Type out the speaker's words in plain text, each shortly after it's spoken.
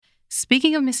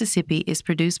Speaking of Mississippi is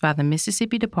produced by the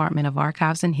Mississippi Department of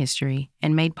Archives and History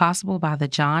and made possible by the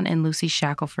John and Lucy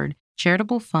Shackelford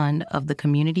Charitable Fund of the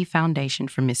Community Foundation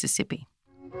for Mississippi.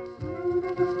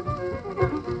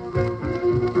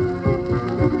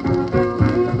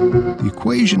 The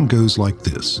equation goes like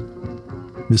this.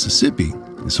 Mississippi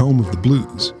is home of the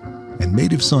blues, and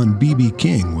native son B.B.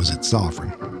 King was its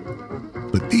sovereign.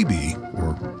 But B.B.,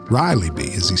 or Riley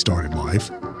B. as he started life,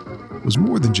 was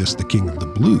more than just the king of the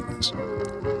blues.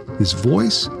 His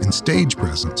voice and stage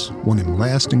presence won him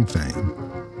lasting fame,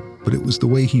 but it was the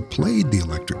way he played the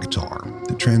electric guitar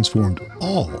that transformed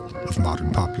all of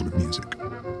modern popular music.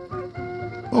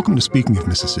 Welcome to Speaking of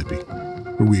Mississippi,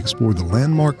 where we explore the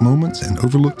landmark moments and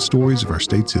overlooked stories of our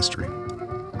state's history.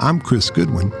 I'm Chris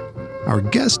Goodwin. Our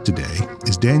guest today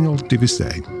is Daniel de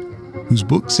Vise, whose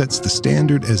book sets the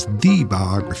standard as the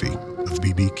biography of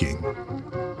B.B. King.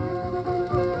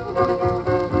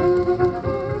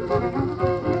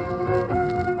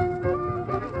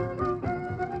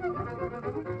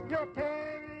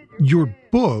 Your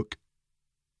book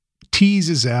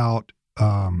teases out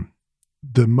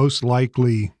the most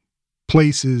likely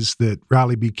places that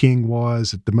Riley B. King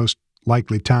was at the most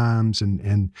likely times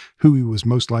and who he was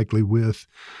most likely with.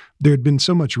 There had been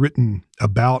so much written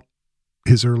about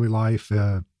his early life,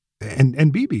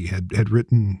 and B.B. had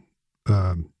written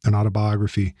an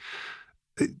autobiography.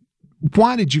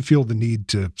 Why did you feel the need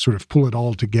to sort of pull it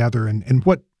all together, and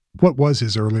what was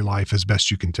his early life as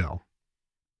best you can tell?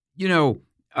 You know,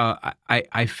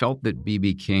 I felt that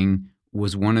B.B. King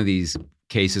was one of these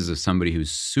cases of somebody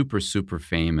who's super, super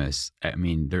famous. I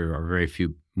mean, there are very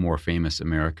few more famous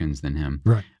Americans than him.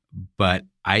 Right. But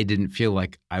I didn't feel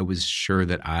like I was sure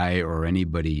that I or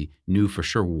anybody knew for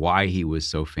sure why he was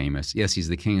so famous. Yes, he's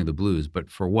the king of the blues, but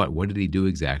for what? What did he do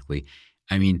exactly?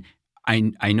 I mean,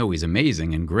 I know he's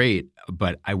amazing and great,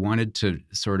 but I wanted to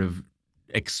sort of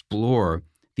explore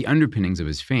the underpinnings of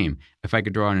his fame. If I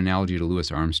could draw an analogy to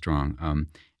Louis Armstrong,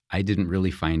 I didn't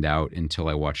really find out until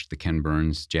I watched the Ken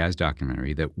Burns jazz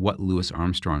documentary that what Louis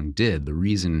Armstrong did, the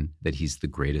reason that he's the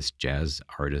greatest jazz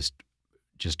artist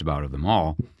just about of them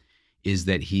all, is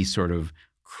that he sort of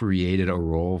created a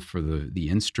role for the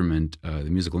instrument, the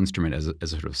musical instrument as a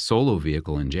sort of solo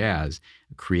vehicle in jazz,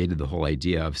 created the whole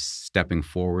idea of stepping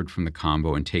forward from the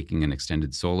combo and taking an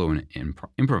extended solo and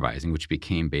improvising, which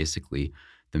became basically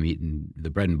the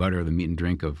bread and butter, the meat and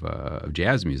drink of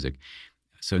jazz music.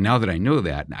 So now that I know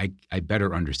that, I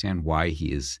better understand why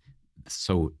he is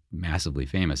so massively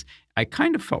famous. I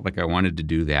kind of felt like I wanted to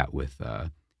do that with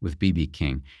B.B.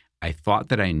 King. I thought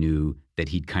that I knew that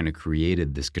he'd kind of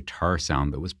created this guitar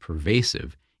sound that was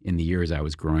pervasive in the years I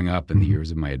was growing up and the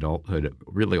years of my adulthood,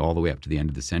 really all the way up to the end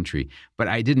of the century. But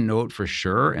I didn't know it for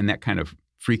sure, and that kind of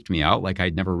freaked me out. Like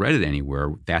I'd never read it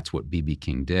anywhere. That's what B.B.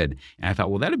 King did. And I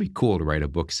thought, well, that'd be cool to write a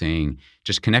book saying,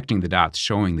 just connecting the dots,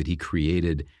 showing that he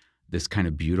created this kind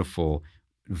of beautiful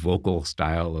vocal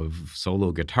style of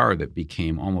solo guitar that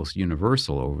became almost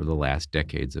universal over the last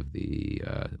decades of the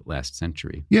last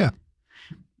century. Yeah.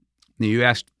 Now, you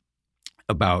asked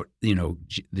about, the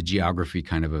geography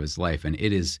kind of his life, and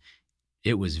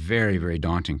it was very, very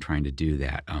daunting trying to do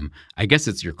that. I guess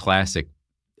it's your classic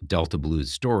Delta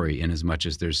blues story in as much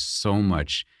as there's so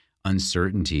much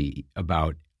uncertainty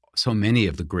about so many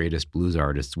of the greatest blues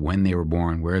artists, when they were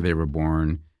born, where they were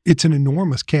born. It's an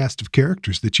enormous cast of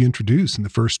characters that you introduce in the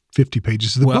first 50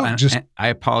 pages of the book. And I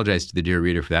apologize to the dear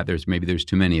reader for that. There's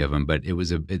too many of them, but there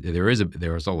was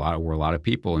a lot of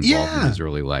people involved in his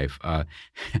early life.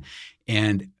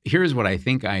 And here's what I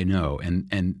think I know,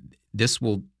 and this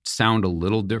will sound a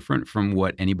little different from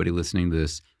what anybody listening to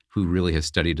this who really has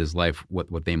studied his life,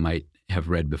 what they might have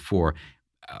read before.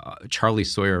 Charlie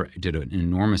Sawyer did an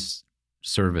enormous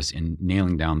service in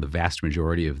nailing down the vast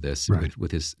majority of this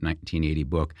with his 1980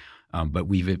 book, but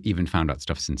we've even found out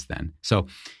stuff since then. So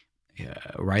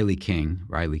Riley King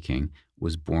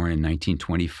was born in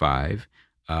 1925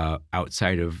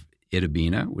 outside of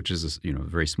Itabena, which is a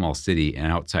very small city,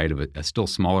 and outside of a still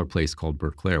smaller place called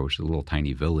Berkeley, which is a little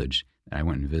tiny village. I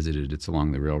went and visited. It's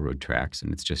along the railroad tracks,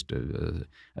 and it's just a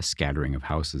scattering of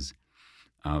houses.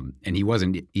 And he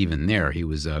wasn't even there. He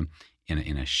was in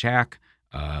a shack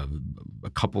a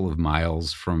couple of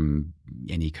miles from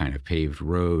any kind of paved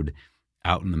road,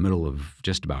 out in the middle of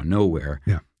just about nowhere,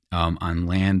 on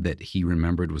land that he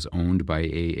remembered was owned by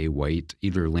a white,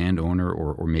 either landowner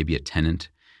or maybe a tenant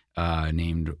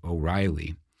named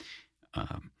O'Reilly.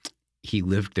 He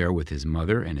lived there with his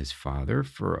mother and his father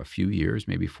for a few years,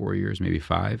 maybe 4 years, maybe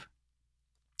 5.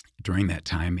 During that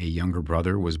time, a younger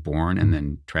brother was born and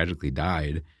then tragically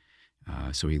died,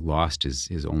 so he lost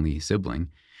his only sibling.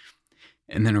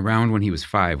 And then around when he was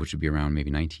 5, which would be around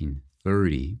maybe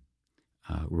 1930,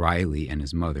 Riley and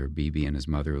his mother, Beebe and his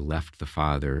mother, left the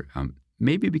father,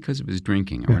 maybe because of his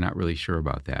drinking. We're not really sure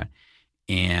about that,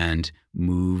 and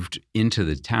moved into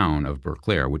the town of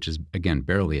Berkeley, which is, again,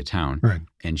 barely a town. Right.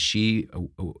 And she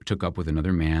took up with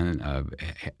another man.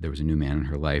 There was a new man in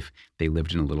her life. They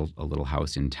lived in a little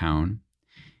house in town.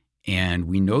 And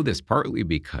we know this partly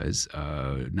because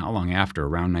not long after,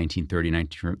 around 1930,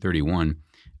 1931,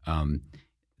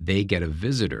 they get a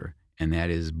visitor, and that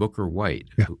is Booker White,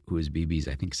 who is Beebe's,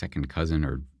 I think, second cousin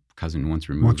or cousin once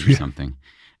removed or something.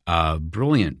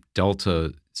 Brilliant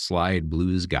Delta slide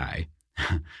blues guy,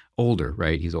 older,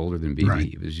 right? He's older than Beebe. Right.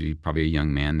 He was probably a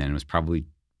young man then, was probably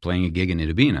playing a gig in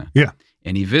Itabena. Yeah.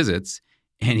 And he visits,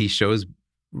 and he shows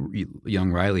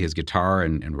young Riley his guitar,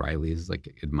 and Riley is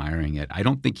like admiring it. I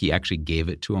don't think he actually gave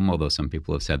it to him, although some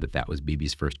people have said that was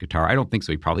Beebe's first guitar. I don't think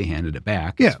so. He probably handed it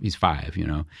back. Yeah. He's 5, you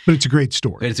know. But it's a great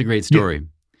story. It's a great story.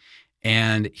 Yeah.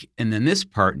 And then this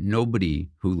part, nobody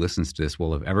who listens to this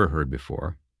will have ever heard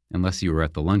before, unless you were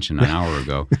at the luncheon an hour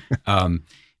ago.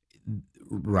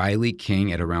 Riley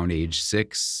King, at around age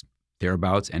 6,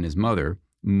 thereabouts, and his mother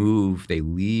move. They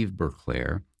leave Berkeley,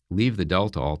 leave the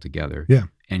Delta altogether,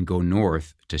 and go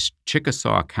north to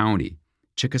Chickasaw County,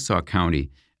 and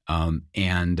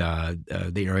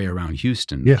the area around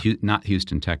Houston, not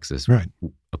Houston, Texas,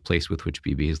 a place with which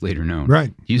Beebe is later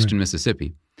known, Houston,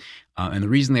 Mississippi. And the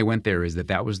reason they went there is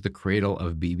that was the cradle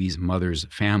of Beebe's mother's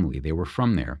family. They were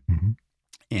from there. Mm-hmm.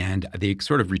 And they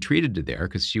sort of retreated to there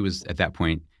because she was, at that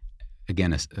point,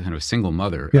 again, a kind of a single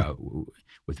mother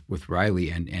with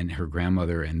Riley and her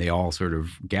grandmother, and they all sort of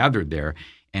gathered there.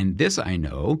 And this I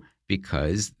know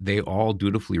because they all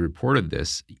dutifully reported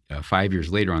this 5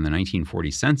 years later on the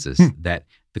 1940 census, that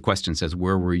the question says,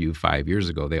 where were you 5 years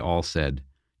ago? They all said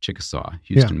Chickasaw,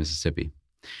 Houston, Mississippi,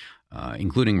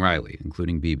 including Riley,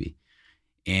 including Beebe.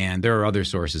 And there are other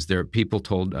sources. There, people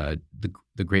told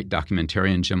the great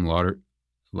documentarian Jim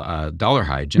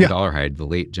Dollarhide, the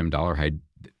late Jim Dollarhide,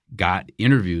 got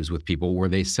interviews with people where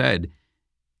they said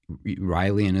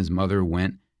Riley and his mother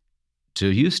went to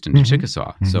Houston, to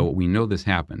Chickasaw. Mm-hmm. So we know this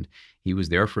happened. He was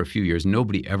there for a few years.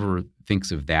 Nobody ever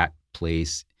thinks of that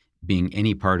place being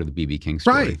any part of the B.B. King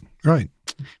story. Right.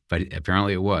 But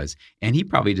apparently it was. And he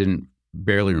probably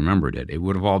barely remembered it. It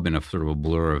would have all been a sort of a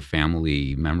blur of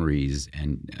family memories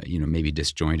and, maybe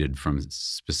disjointed from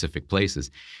specific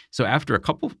places. So after a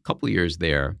couple years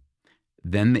there,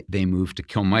 then they moved to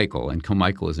Kilmichael, and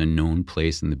Kilmichael is a known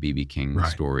place in the B.B. King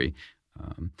story.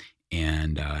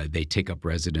 And they take up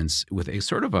residence with a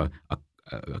sort of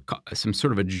some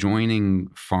sort of adjoining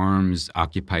farms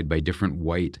occupied by different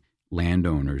white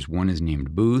landowners. One is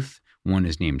named Booth, one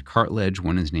is named Cartledge,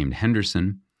 one is named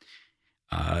Henderson.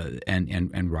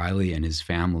 And Riley and his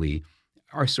family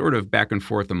are sort of back and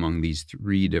forth among these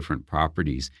 3 different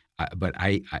properties. But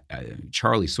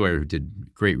Charlie Sawyer, who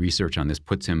did great research on this,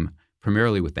 puts him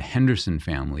primarily with the Henderson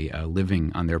family,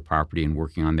 living on their property and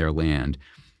working on their land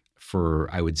for,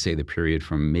 I would say, the period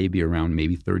from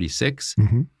around 36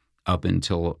 up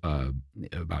until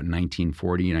about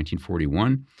 1940,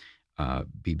 1941.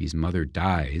 Beebe's mother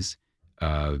dies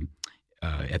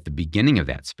at the beginning of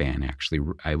that span, actually.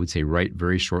 I would say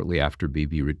very shortly after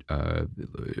Beebe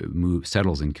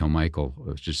settles in Kilmichael,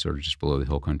 which is sort of just below the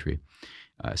hill country.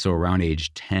 So around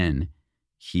age 10,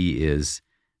 he is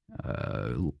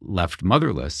left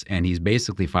motherless, and he's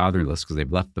basically fatherless because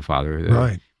they've left the father there.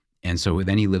 Right. And so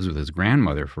then he lives with his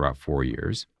grandmother for about 4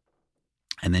 years,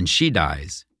 and then she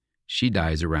dies. She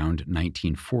dies around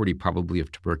 1940, probably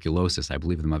of tuberculosis. I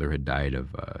believe the mother had died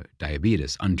of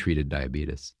diabetes, untreated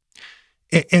diabetes.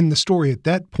 And the story at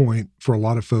that point for a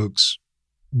lot of folks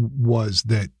was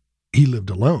that he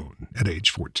lived alone at age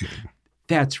 14.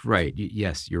 That's right.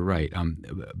 Yes, you're right.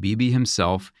 Beebe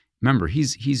himself, remember,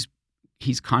 he's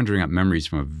conjuring up memories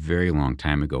from a very long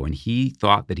time ago, and he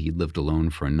thought that he lived alone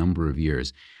for a number of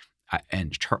years.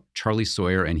 And Charlie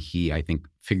Sawyer and he, I think,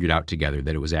 figured out together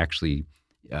that it was actually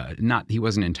he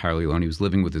wasn't entirely alone. He was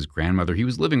living with his grandmother. He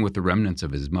was living with the remnants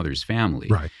of his mother's family.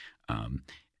 Right.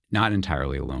 Not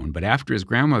entirely alone. But after his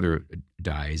grandmother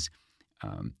dies,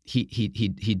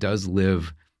 he does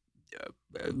live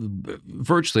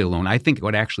virtually alone. I think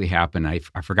what actually happened, I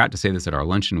forgot to say this at our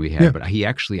luncheon we had, but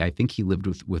I think he lived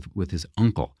with his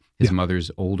uncle, his mother's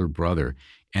older brother.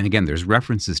 And again, there's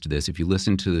references to this. If you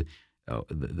listen to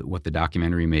what the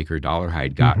documentary maker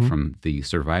Dollarhide got from the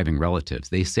surviving relatives,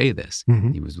 they say this.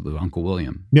 He was with Uncle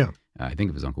William. Yeah. I think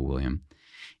it was Uncle William.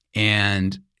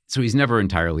 And so he's never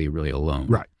entirely really alone.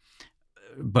 Right.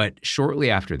 But shortly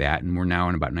after that, and we're now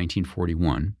in about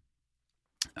 1941,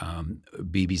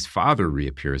 Beebe's father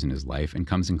reappears in his life and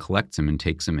comes and collects him and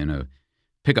takes him in a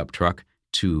pickup truck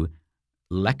to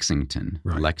Lexington,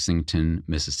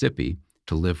 Mississippi,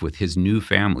 to live with his new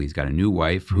family. He's got a new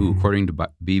wife who, according to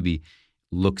Beebe,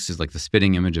 looks as like the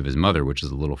spitting image of his mother, which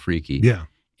is a little freaky. Yeah.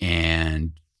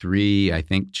 And 3, I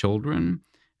think, children.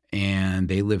 And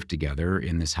they live together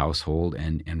in this household,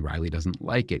 and Riley doesn't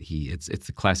like it. It's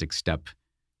the classic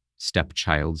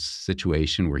stepchild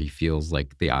situation where he feels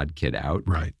like the odd kid out.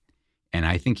 Right. And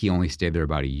I think he only stayed there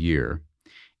about a year.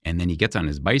 And then he gets on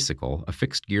his bicycle, a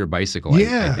fixed gear bicycle,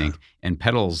 I think, and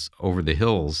pedals over the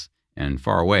hills and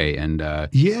far away, and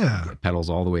pedals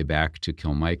all the way back to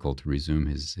Kilmichael to resume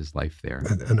his life there.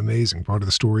 An amazing part of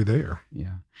the story there.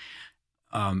 Yeah.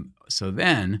 So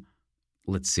then,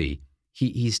 let's see.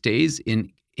 He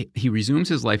resumes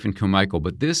his life in Kilmichael,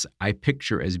 but this I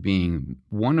picture as being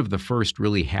one of the first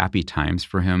really happy times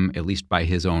for him, at least by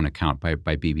his own account,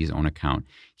 by Beebe's own account.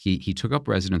 He took up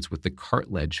residence with the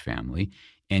Cartledge family,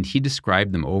 and he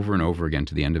described them over and over again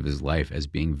to the end of his life as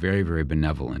being very, very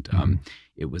benevolent.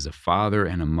 It was a father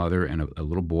and a mother and a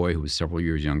little boy who was several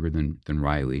years younger than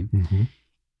Riley.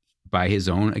 By his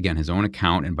own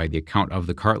account, and by the account of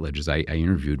the Cartledges, I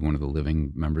interviewed one of the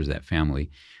living members of that family.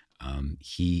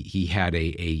 He had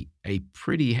a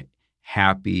pretty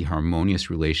happy, harmonious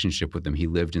relationship with them. He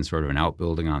lived in sort of an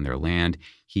outbuilding on their land.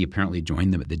 He apparently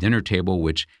joined them at the dinner table,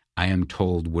 which I am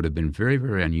told would have been very,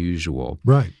 very unusual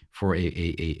for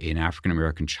an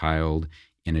African-American child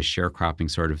in a sharecropping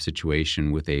sort of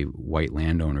situation with a white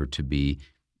landowner to be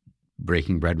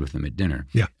breaking bread with them at dinner.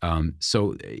 Yeah.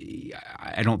 So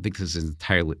I don't think this is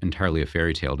entirely a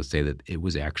fairy tale to say that it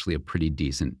was actually a pretty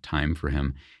decent time for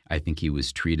him. I think he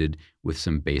was treated with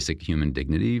some basic human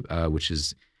dignity, which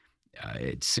is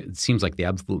it seems like the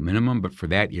absolute minimum, but for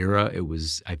that era, it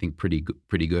was, I think, pretty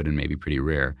good and maybe pretty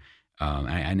rare.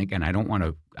 And again, I don't want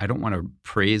to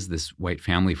praise this white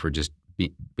family for just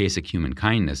basic human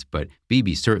kindness, but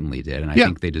Beebe certainly did, and I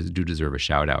think they do deserve a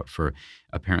shout out for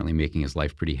apparently making his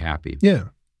life pretty happy. Yeah.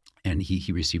 And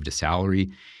he received a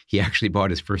salary. He actually bought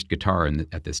his first guitar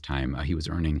at this time. He was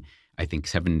earning, I think,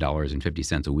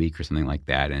 $7.50 a week or something like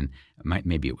that, and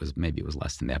maybe it was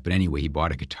less than that. But anyway, he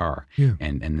bought a guitar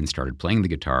and then started playing the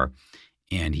guitar,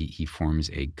 and he forms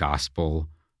a gospel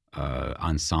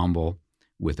ensemble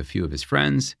with a few of his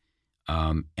friends.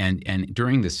 And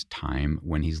during this time,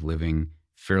 when he's living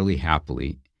fairly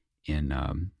happily in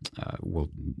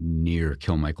near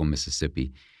Kilmichael,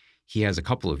 Mississippi, he has a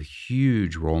couple of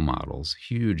huge role models,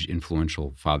 huge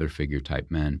influential father figure type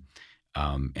men.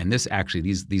 And this actually,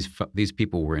 these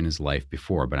people were in his life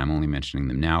before, but I'm only mentioning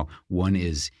them now. One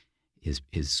is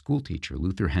his school teacher,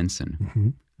 Luther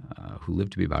Henson, who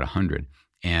lived to be about 100,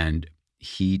 and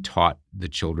he taught the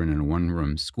children in a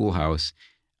one-room schoolhouse.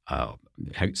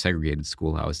 Segregated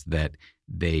schoolhouse, that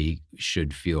they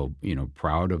should feel,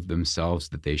 proud of themselves,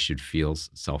 that they should feel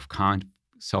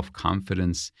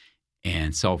self-confidence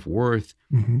and self-worth.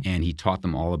 And he taught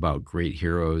them all about great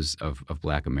heroes of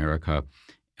Black America,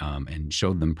 and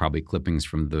showed them probably clippings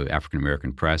from the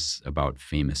African-American press about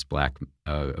famous Black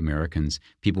Americans,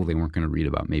 people they weren't going to read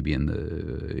about maybe in the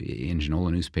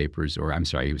Genola newspapers, or I'm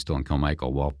sorry, he was still in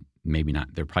Kilmichael. Well, maybe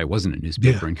not. There probably wasn't a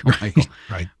newspaper in Kilmichael.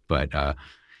 Right. But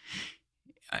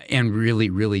and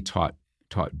really taught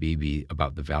Beebe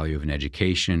about the value of an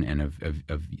education and of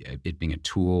it being a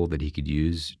tool that he could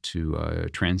use to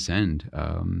transcend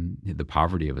the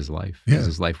poverty of his life. Because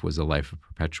his life was a life of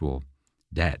perpetual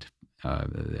debt.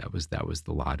 That was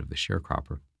the lot of the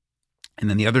sharecropper. And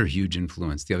then the other huge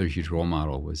influence, the other huge role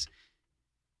model was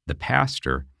the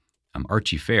pastor,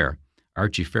 Archie Fair.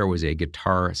 Archie Fair was a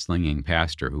guitar-slinging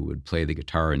pastor who would play the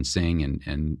guitar and sing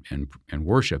and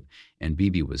worship. And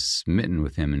Beebe was smitten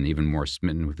with him, and even more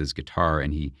smitten with his guitar.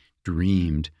 And he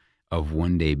dreamed of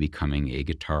one day becoming a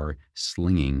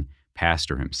guitar-slinging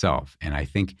pastor himself. And I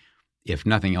think if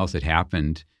nothing else had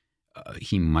happened,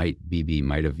 Beebe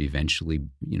might have eventually,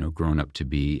 grown up to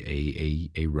be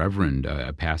a reverend,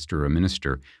 a pastor, a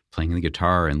minister, playing the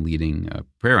guitar and leading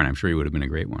prayer. And I'm sure he would have been a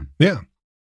great one. Yeah.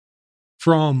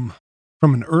 From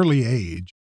an early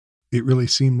age, it really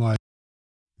seemed like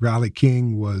Riley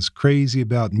King was crazy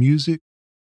about music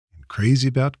and crazy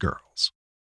about girls.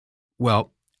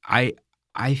 Well, I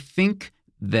think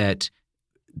that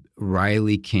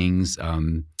Riley King's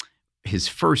his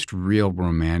first real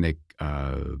romantic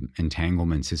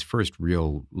entanglements, his first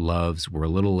real loves were a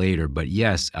little later. But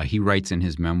yes, he writes in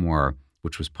his memoir,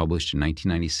 which was published in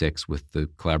 1996 with the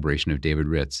collaboration of David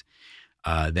Ritz,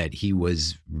 that he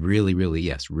was really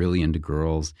into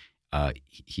girls.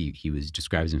 He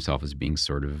describes himself as being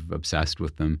sort of obsessed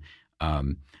with them.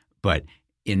 But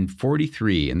In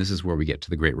 43, and this is where we get to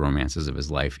the great romances of his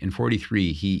life. In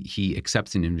 43, he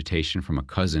accepts an invitation from a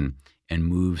cousin and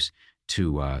moves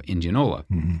to Indianola,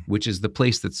 which is the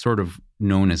place that's sort of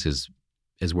known as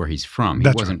where he's from. He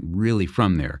wasn't really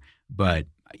from there, but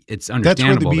it's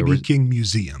understandable. That's where the B.B. King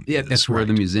Museum is. Yeah, that's where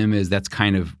the museum is. That's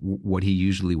kind of what he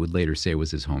usually would later say was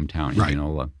his hometown,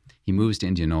 Indianola. He moves to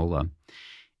Indianola,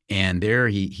 and there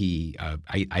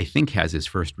I think has his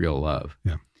first real love.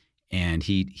 Yeah. And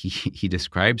he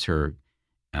describes her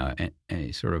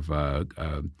sort of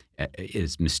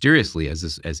as mysteriously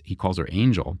as he calls her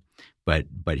Angel,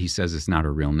 but he says it's not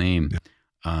her real name.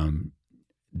 Yeah.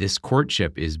 This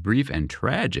courtship is brief and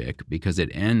tragic because it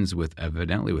ends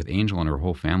evidently with Angel and her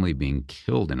whole family being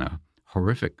killed in a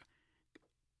horrific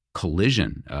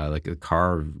collision, like a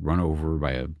car run over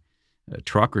by a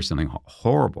truck or something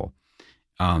horrible.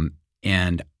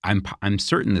 And I'm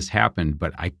certain this happened,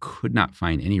 but I could not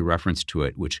find any reference to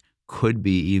it, which could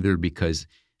be either because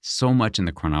so much in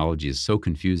the chronology is so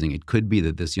confusing. It could be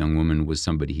that this young woman was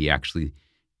somebody he actually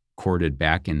courted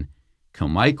back in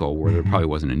Kilmichael, where there probably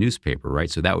wasn't a newspaper, right?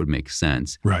 So that would make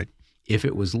sense. Right. If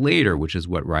it was later, which is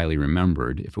what Riley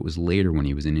remembered, if it was later when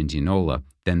he was in Indianola,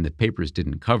 then the papers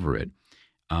didn't cover it,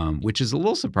 which is a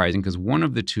little surprising because one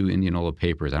of the two Indianola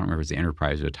papers, I don't remember if it's the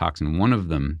Enterprise or the Tocsin, one of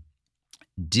them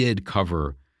did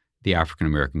cover the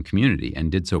African-American community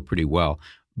and did so pretty well.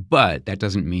 But that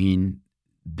doesn't mean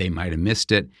they might have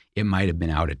missed it. It might have been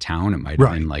out of town. It might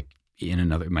have been like it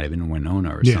might have been in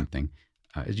Winona or something.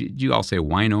 Do you all say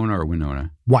Winona or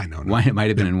Winona? Winona. It might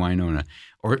have been in Winona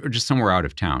or just somewhere out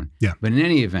of town. Yeah. But in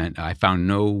any event, I found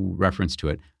no reference to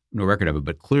it, no record of it,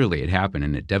 but clearly it happened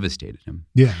and it devastated him.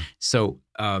 Yeah. So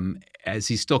as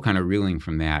he's still kind of reeling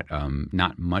from that,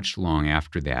 not much long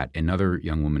after that, another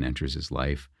young woman enters his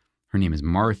life. Her name is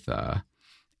Martha,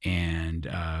 and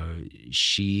I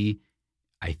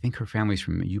think her family's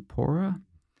from Eupora.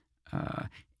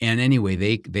 And anyway,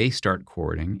 they start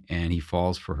courting, and he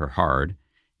falls for her hard,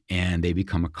 and they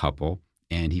become a couple,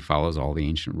 and he follows all the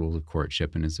ancient rules of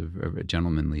courtship and is a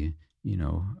gentlemanly,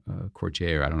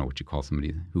 courtier. I don't know what you call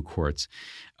somebody who courts.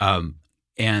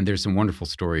 And there's some wonderful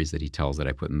stories that he tells that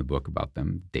I put in the book about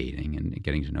them dating and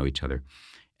getting to know each other.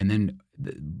 And then,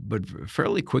 but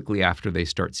fairly quickly after they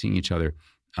start seeing each other,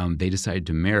 they decided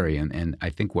to marry. And I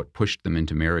think what pushed them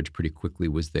into marriage pretty quickly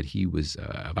was that he was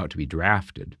about to be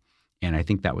drafted. And I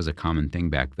think that was a common thing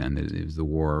back then, that the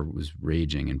war was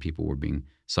raging and people were being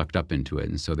sucked up into it.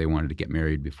 And so they wanted to get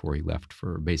married before he left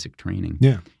for basic training.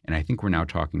 Yeah. And I think we're now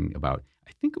talking about,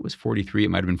 I think it was 43, it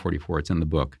might have been 44, it's in the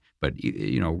book, but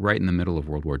right in the middle of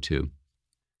World War II.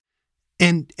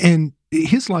 And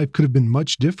his life could have been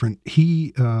much different.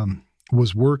 He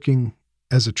was working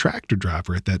as a tractor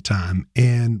driver at that time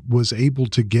and was able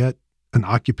to get an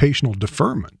occupational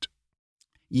deferment.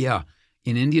 Yeah.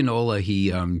 In Indianola,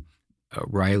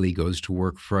 Riley goes to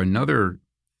work for another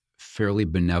fairly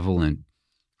benevolent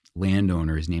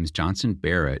landowner. His name's Johnson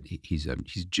Barrett. He's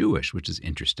Jewish, which is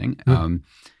interesting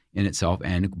in itself.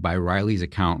 And by Riley's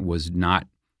account, was not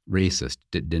racist.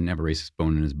 Didn't have a racist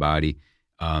bone in his body,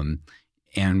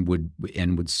 and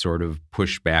would sort of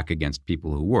push back against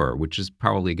people who were, which is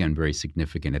probably again very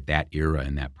significant at that era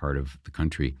in that part of the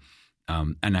country.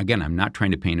 And again, I'm not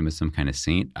trying to paint him as some kind of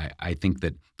saint. I think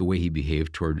that the way he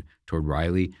behaved toward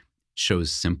Riley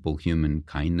shows simple human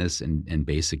kindness and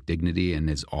basic dignity, and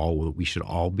is all we should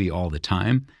all be all the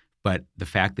time. But the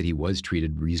fact that he was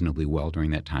treated reasonably well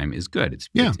during that time is good.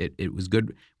 It was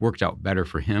good, worked out better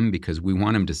for him because we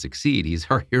want him to succeed. He's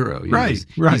our hero. He's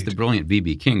the brilliant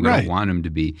B.B. King. We don't want him to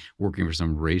be working for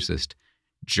some racist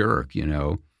jerk,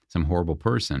 some horrible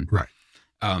person. Right.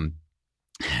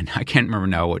 And I can't remember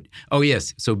now what. Oh,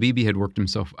 yes. So B.B. had worked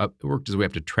his way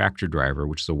up to tractor driver,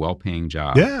 which is a well-paying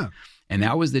job. Yeah. And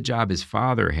that was the job his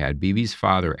father had. B.B.'s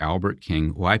father, Albert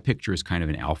King, who I picture as kind of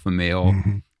an alpha male,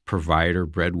 provider,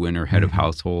 breadwinner, head of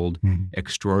household,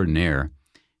 extraordinaire.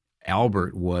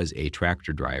 Albert was a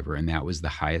tractor driver, and that was the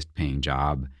highest paying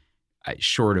job, it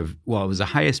was the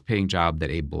highest paying job that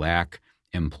a black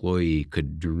employee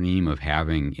could dream of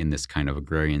having in this kind of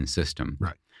agrarian system.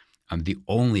 Right. The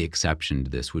only exception to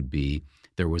this would be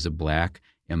there was a black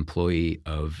employee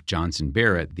of Johnson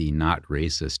Barrett, the not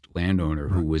racist landowner,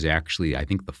 who was actually, I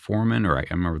think, the foreman, or I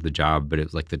remember the job, but it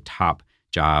was like the top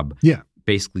job. Yeah.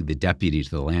 Basically the deputy to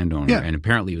the landowner. Yeah. And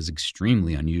apparently it was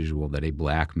extremely unusual that a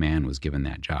black man was given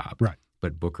that job. Right.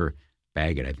 But Booker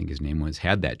Baggett, I think his name was,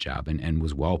 had that job and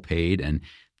was well paid. And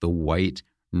the white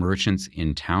merchants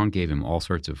in town gave him all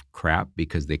sorts of crap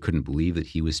because they couldn't believe that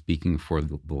he was speaking for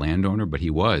the landowner, but he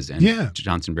was. And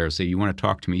Johnson Barrett said, "You want to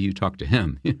talk to me, you talk to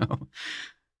him,"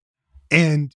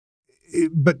 And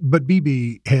but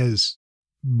BB has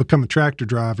become a tractor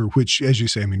driver, which, as you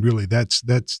say, I mean, really, that's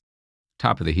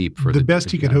top of the heap for the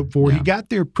best he could hope for. Yeah. He got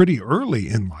there pretty early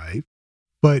in life,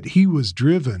 but he was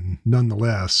driven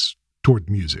nonetheless toward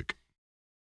music.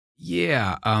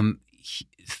 Yeah.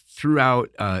 Throughout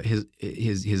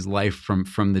his life,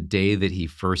 from the day that he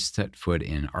first set foot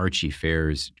in Archie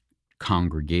Fair's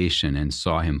congregation and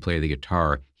saw him play the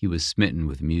guitar, he was smitten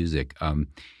with music.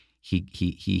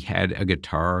 He had a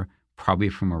guitar probably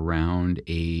from around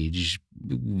age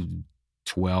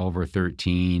 12 or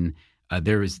 13.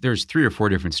 There's 3 or 4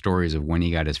 different stories of when he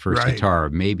got his first guitar.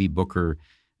 Maybe Booker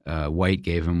White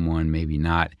gave him one, maybe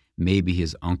not. Maybe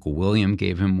his Uncle William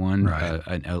gave him one.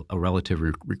 A relative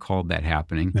recalled that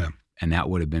happening. Yeah. And that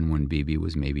would have been when BB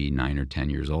was maybe 9 or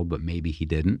 10 years old, but maybe he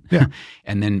didn't. Yeah.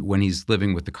 And then when he's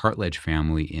living with the Cartledge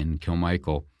family in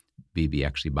Kilmichael, BB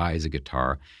actually buys a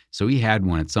guitar. So he had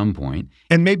one at some point.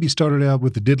 And maybe started out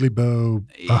with the diddly bow,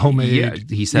 a homemade. Yeah,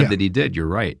 he said that he did. You're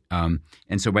right. And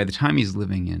so by the time he's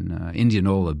living in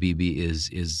Indianola, BB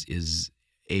is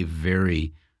a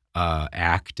very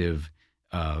active,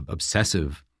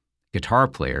 obsessive guitar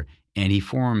player. And he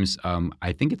forms,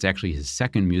 I think it's actually his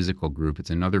second musical group. It's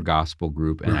another gospel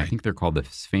group. And I think they're called the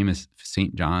famous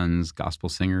St. John's Gospel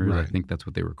Singers. I think that's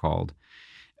what they were called.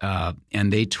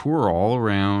 And they tour all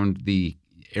around the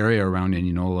area around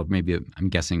Indianola, I'm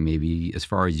guessing maybe as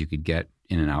far as you could get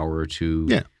in an hour or two.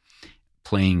 Yeah.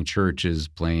 Playing churches,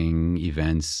 playing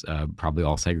events, probably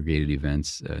all segregated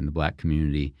events in the Black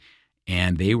community.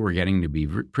 And they were getting to be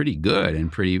pretty good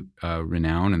and pretty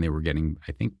renowned. And they were getting,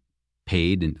 I think,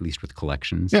 paid, at least with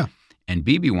collections. Yeah. And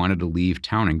BB wanted to leave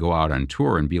town and go out on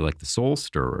tour and be like the Soul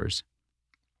Stirrers,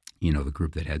 the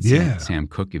group that had Sam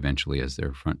Cooke eventually as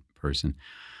their front person.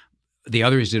 The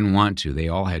others didn't want to. They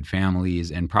all had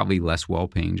families and probably less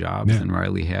well-paying jobs than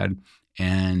Riley had,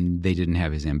 and they didn't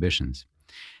have his ambitions.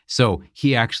 So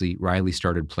Riley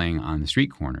started playing on the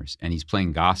street corners, and he's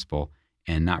playing gospel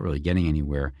and not really getting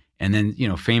anywhere. And then,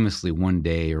 famously one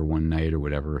day or one night or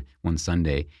whatever, one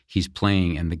Sunday, he's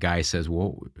playing and the guy says,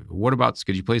 well,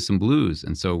 could you play some blues?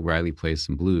 And so Riley plays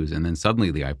some blues. And then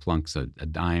suddenly the guy plunks a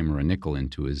dime or a nickel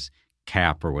into his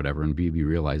cap or whatever. And BB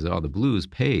realizes, the blues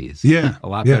pays a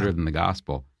lot better than the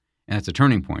gospel. And that's a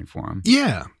turning point for him.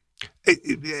 Yeah.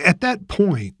 At that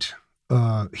point,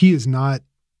 he is not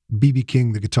B.B.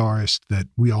 King, the guitarist that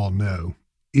we all know.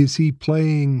 Is he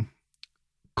playing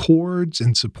chords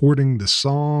and supporting the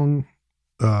song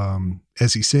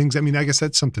as he sings? I mean, I guess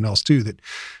that's something else too that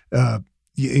a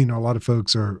lot of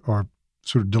folks are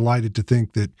sort of delighted to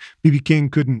think that B.B. King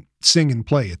couldn't sing and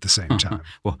play at the same time.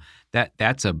 Well,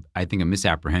 that's I think a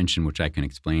misapprehension, which I can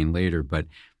explain later. But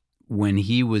when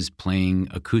he was playing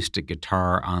acoustic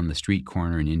guitar on the street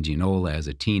corner in Indianola as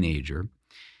a teenager,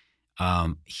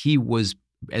 he was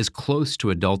as close to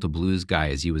a Delta blues guy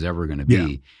as he was ever going to be.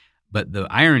 Yeah. But the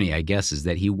irony, I guess, is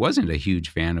that he wasn't a huge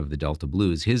fan of the Delta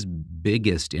blues. His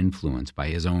biggest influence, by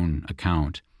his own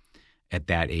account, at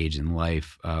that age in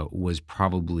life was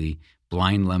probably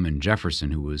Blind Lemon Jefferson,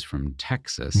 who was from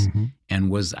Texas and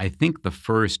was, I think, the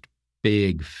first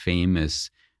big,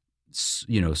 famous,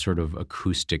 sort of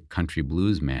acoustic country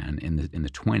blues man in the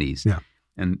 20s. Yeah.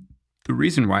 And the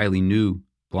reason Riley knew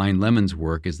Blind Lemon's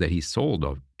work is that he sold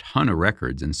a ton of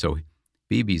records, and so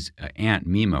BB's Aunt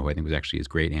Mima, who I think was actually his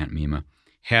great Aunt Mima,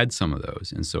 had some of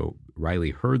those. And so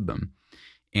Riley heard them.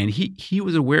 And he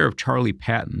was aware of Charlie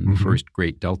Patton, the first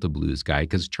great Delta blues guy,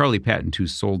 because Charlie Patton, too,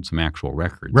 sold some actual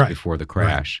records before the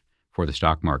crash, before the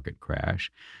stock market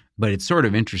crash. But it's sort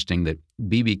of interesting that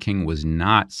B.B. King was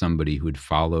not somebody who had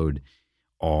followed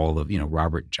all of,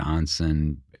 Robert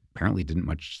Johnson, apparently didn't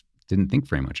think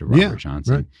very much of Robert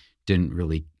Johnson, didn't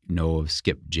really know of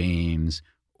Skip James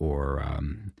or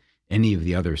any of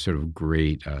the other sort of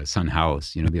great Son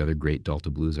House, the other great Delta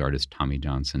blues artists, Tommy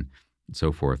Johnson and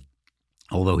so forth.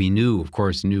 Although he knew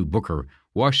Booker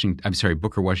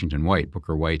Washington White,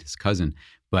 Booker White, his cousin,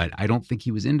 but I don't think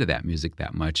he was into that music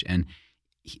that much. And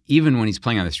even when he's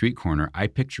playing on the street corner, I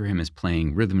picture him as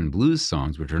playing rhythm and blues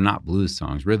songs, which are not blues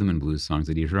songs, rhythm and blues songs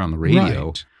that he heard on the radio.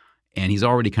 Right. And he's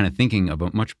already kind of thinking of a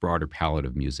much broader palette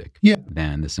of music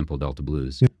than the simple Delta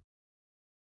blues.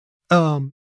 Yeah.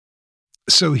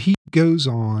 So he goes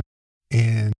on,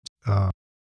 and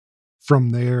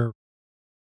from there,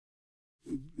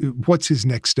 what's his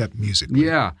next step musically?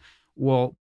 Yeah.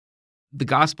 Well, the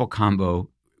gospel combo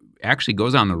actually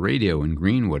goes on the radio in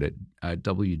Greenwood at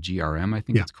WGRM, I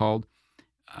think it's called.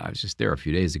 I was just there a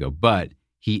few days ago. But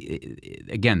the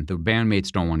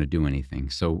bandmates don't want to do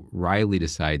anything. So Riley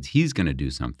decides he's going to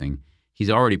do something. He's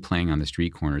already playing on the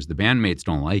street corners. The bandmates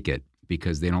don't like it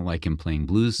because they don't like him playing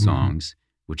blues songs,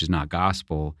 which is not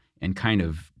gospel, and kind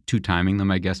of two-timing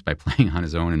them, I guess, by playing on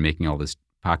his own and making all this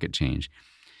pocket change.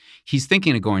 He's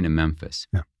thinking of going to Memphis,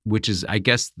 which is, I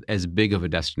guess, as big of a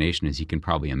destination as he can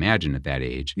probably imagine at that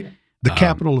age. Yeah. The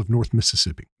capital of North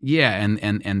Mississippi. Yeah,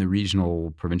 and the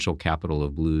regional, provincial capital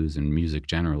of blues and music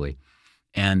generally.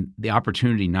 And the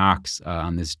opportunity knocks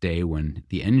on this day when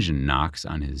the engine knocks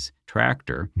on his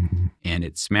tractor, and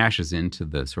it smashes into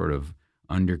the sort of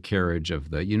undercarriage of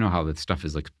the, you know how the stuff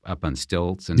is like up on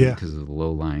stilts and because of the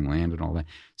low-lying land and all that.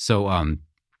 So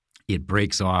it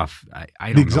breaks off. I don't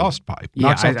know. The exhaust pipe.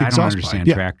 Knocks off the exhaust I don't understand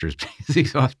pipe. tractors. The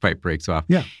exhaust pipe breaks off.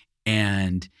 Yeah.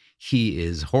 And he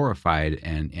is horrified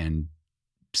and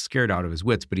scared out of his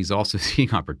wits, but he's also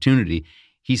seeing opportunity.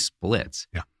 He splits.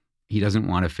 Yeah. He doesn't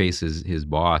want to face his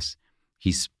boss.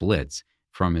 He splits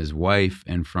from his wife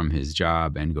and from his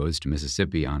job and goes to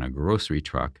Mississippi on a grocery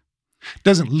truck.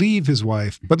 Doesn't leave his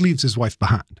wife, but leaves his wife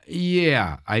behind.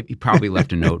 Yeah. He probably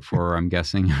left a note for her, I'm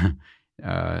guessing.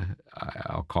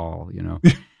 I'll call, you know.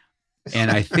 And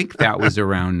I think that was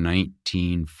around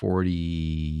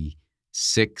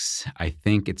 1946. I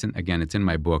think it's in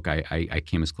my book. I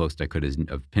came as close as I could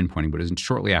of pinpointing, but it was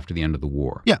shortly after the end of the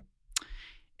war. Yeah.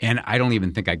 And I don't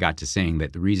even think I got to saying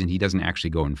that the reason he doesn't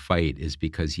actually go and fight is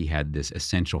because he had this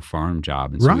essential farm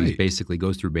job. And so he basically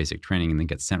goes through basic training and then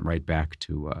gets sent right back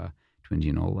to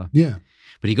Indianola. Yeah.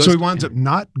 But he goes. So he winds up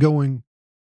not going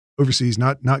overseas,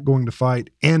 not going to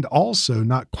fight, and also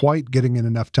not quite getting in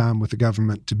enough time with the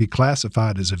government to be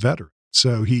classified as a veteran.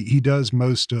 So he does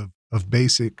most of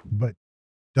basic, but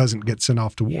doesn't get sent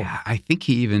off to war. Yeah, I think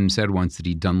he even said once that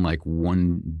he'd done like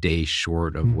 1 day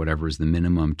short of whatever is the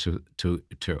minimum to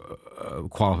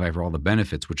qualify for all the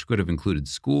benefits, which could have included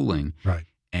schooling. Right.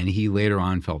 And he later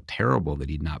on felt terrible that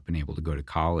he'd not been able to go to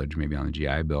college, maybe on the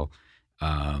GI Bill,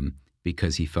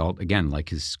 because he felt, again, like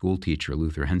his school teacher,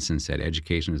 Luther Henson, said,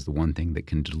 education is the one thing that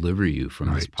can deliver you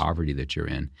from this poverty that you're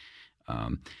in.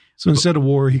 So instead of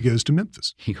war, he goes to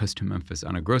Memphis. He goes to Memphis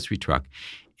on a grocery truck.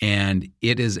 And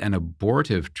it is an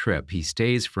abortive trip. He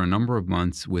stays for a number of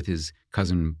months with his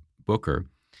cousin Booker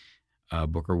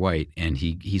White, and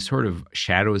he sort of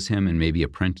shadows him and maybe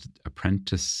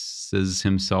apprentices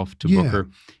himself to Booker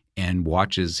and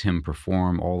watches him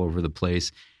perform all over the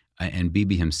place. And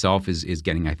Beebe himself is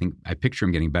getting, I picture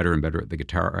him getting better and better at the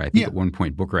guitar. I think at one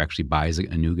point Booker actually buys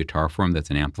a new guitar for him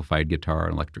that's an amplified guitar,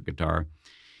 an electric guitar.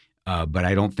 But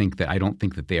I don't think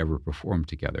that they ever performed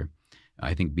together.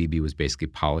 I think Beebe was basically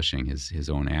polishing his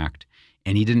own act,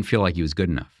 and he didn't feel like he was good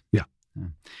enough. Yeah.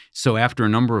 So after a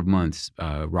number of months,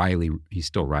 he's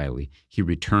still Riley, he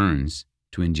returns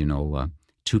to Indianola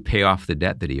to pay off the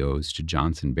debt that he owes to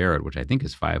Johnson Barrett, which I think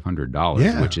is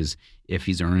 $500, which is, if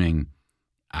he's earning,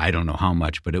 I don't know how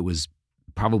much, but it was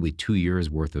probably 2 years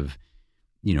worth of,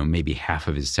 maybe half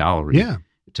of his salary.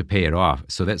 To pay it off.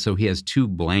 So he has 2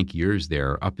 blank years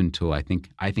there up until I think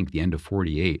the end of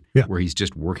 48, where he's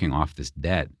just working off this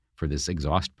debt for this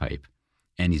exhaust pipe.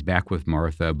 And he's back with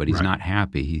Martha, but he's not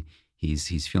happy.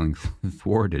 He's feeling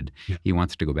thwarted. Yeah. He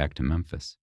wants to go back to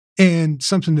Memphis. And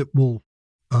something that will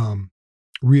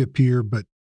reappear, but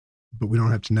we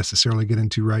don't have to necessarily get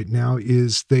into right now,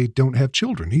 is they don't have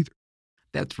children either.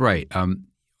 That's right.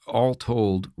 All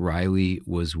told, Riley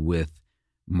was with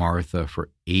Martha for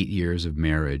 8 years of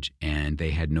marriage, and they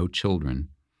had no children.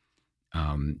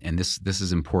 And this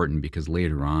is important because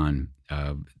later on,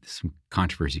 some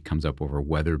controversy comes up over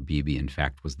whether Beebe, in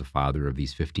fact, was the father of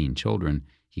these 15 children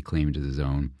he claimed as his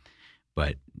own.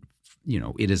 But,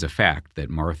 it is a fact that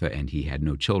Martha and he had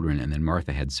no children, and then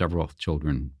Martha had several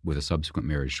children with a subsequent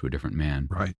marriage to a different man.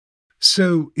 Right.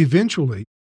 So eventually,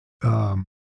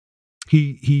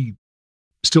 he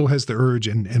still has the urge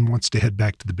and wants to head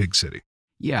back to the big city.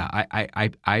 Yeah,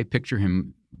 I picture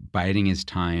him biding his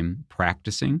time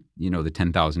practicing, the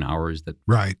 10,000 hours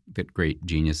that great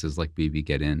geniuses like Beebe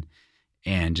get in,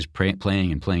 and just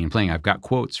playing and playing and playing. I've got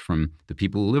quotes from the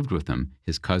people who lived with him,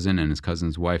 his cousin and his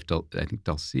cousin's wife, I think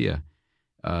Dulcia,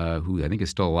 who I think is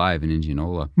still alive in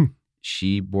Indianola.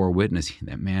 She bore witness.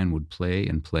 That man would play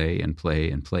and play and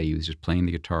play and play. He was just playing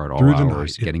the guitar at all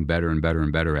hours, getting better and better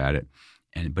and better at it.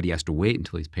 But he has to wait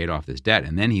until he's paid off his debt,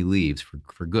 and then he leaves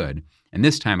for good. And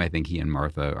this time, I think he and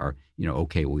Martha are,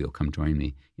 okay, well, you'll come join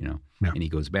me, And he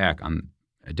goes back on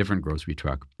a different grocery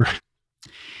truck. Right.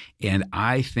 And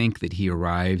I think that he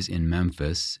arrives in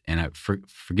Memphis, and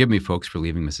forgive me, folks, for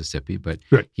leaving Mississippi, but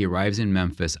he arrives in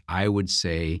Memphis, I would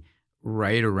say,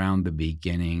 right around the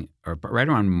beginning, or right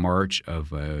around March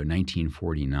of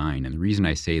 1949. And the reason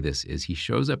I say this is he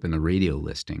shows up in the radio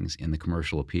listings in the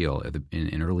Commercial Appeal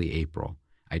in early April.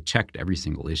 I checked every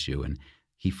single issue, and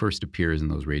he first appears in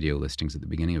those radio listings at the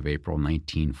beginning of April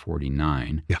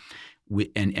 1949. Yeah.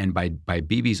 And by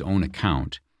Beebe's own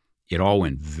account, it all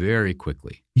went very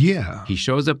quickly. Yeah. He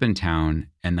shows up in town,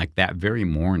 and like that very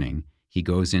morning, he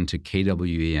goes into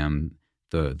KWEM,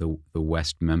 the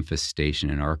West Memphis station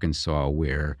in Arkansas,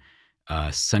 where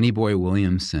Sonny Boy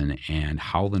Williamson and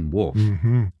Howlin' Wolf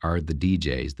are the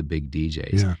DJs, the big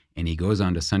DJs. Yeah. And he goes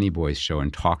on to Sonny Boy's show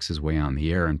and talks his way on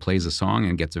the air and plays a song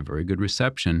and gets a very good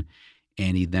reception.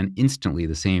 And he then instantly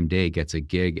the same day gets a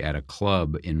gig at a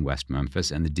club in West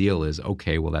Memphis. And the deal is,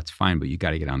 okay, well, that's fine, but you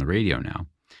got to get on the radio now.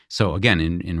 So again,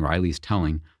 in Riley's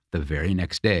telling, the very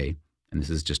next day, and this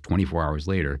is just 24 hours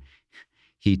later,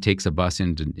 he takes a bus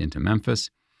into Memphis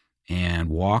and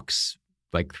walks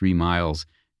like 3 miles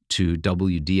to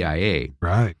WDIA.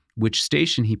 Right. Which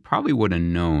station he probably would have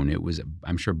known. It was,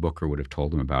 I'm sure Booker would have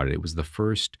told him about it. It was the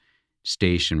first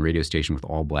radio station with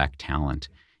all black talent.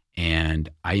 And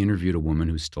I interviewed a woman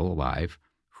who's still alive,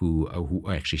 who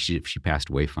actually she passed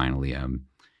away finally.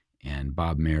 And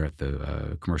Bob Mayer at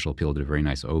the Commercial Appeal did a very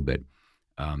nice obit.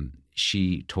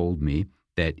 She told me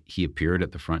that he appeared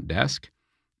at the front desk,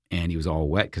 and he was all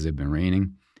wet because it had been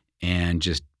raining, and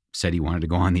just said he wanted to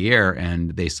go on the air.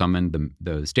 And they summoned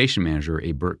the station manager,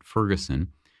 a Bert Ferguson,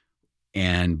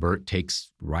 and Bert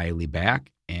takes Riley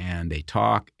back, and they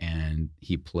talk, and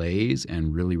he plays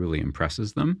and really, really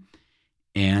impresses them.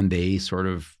 And they sort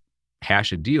of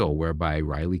hash a deal whereby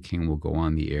Riley King will go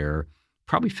on the air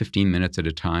probably 15 minutes at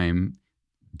a time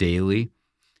daily.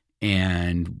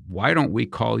 And why don't we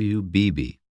call you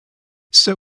BB?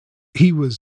 So he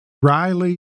was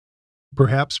Riley,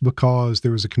 perhaps because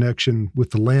there was a connection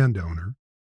with the landowner.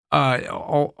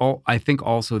 I think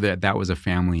also that was a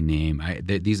family name.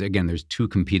 There's two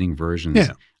competing versions.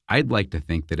 Yeah. I'd like to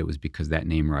think that it was because that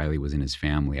name Riley was in his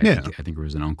family. I think there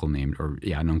was an uncle named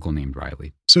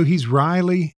Riley. So he's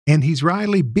Riley, and he's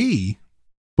Riley B.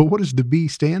 But what does the B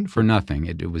stand for? For nothing.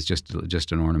 It was just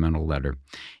an ornamental letter.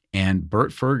 And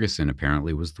Bert Ferguson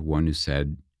apparently was the one who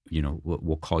said,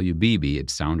 we'll call you BB. It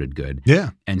sounded good.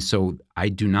 Yeah. And so I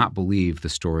do not believe the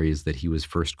story is that he was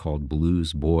first called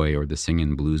Blues Boy or the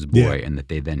Singin' Blues Boy, and that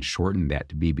they then shortened that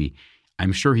to BB.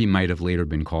 I'm sure he might have later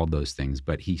been called those things,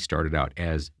 but he started out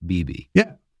as BB.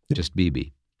 Yeah. Just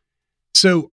BB.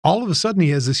 So all of a sudden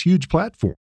he has this huge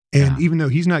platform. And even though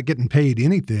he's not getting paid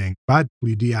anything by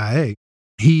WDIA,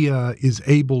 he is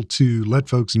able to let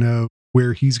folks know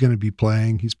where he's going to be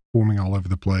playing. He's performing all over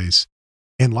the place.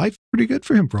 And life's pretty good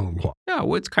for him for a little while. Yeah,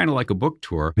 well, it's kind of like a book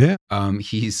tour. Yeah.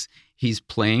 He's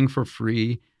playing for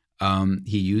free.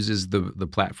 He uses the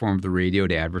platform of the radio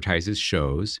to advertise his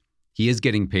shows. He is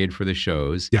getting paid for the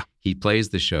shows. Yeah. He plays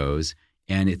the shows,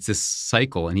 and it's this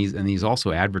cycle. And he's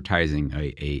also advertising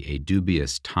a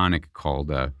dubious tonic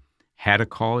called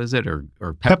Hadacol, is it, or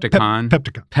Pepticon?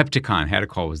 Pepticon. Pepticon.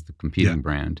 Hadacol was the competing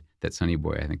brand that Sonny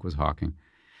Boy, I think, was hawking.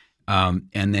 And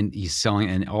then he's selling,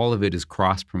 and all of it is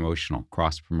cross-promotional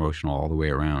all the way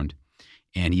around.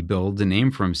 And he builds a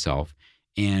name for himself.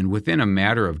 And within a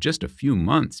matter of just a few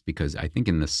months, because I think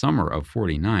in the summer of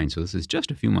 49, so this is just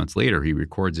a few months later, he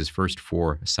records his first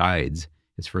 4 sides,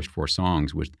 his first 4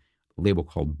 songs with a label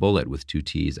called Bullet with 2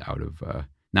 T's out of,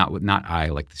 not I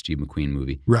like the Steve McQueen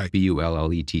movie. Right.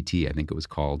 Bullett, I think it was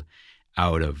called,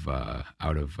 out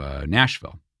of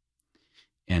Nashville.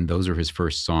 And those are his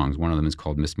first songs. One of them is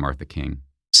called Miss Martha King.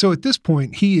 So at this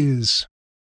point, he is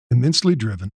immensely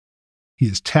driven. He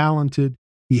is talented.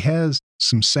 He has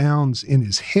some sounds in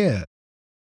his head,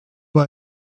 but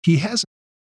he hasn't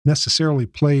necessarily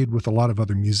played with a lot of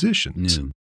other musicians.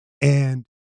 No. And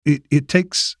it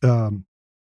takes the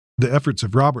efforts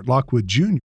of Robert Lockwood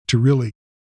Jr. to really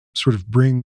sort of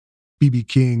bring B.B.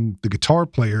 King, the guitar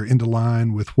player, into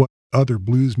line with what other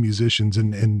blues musicians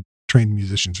and trained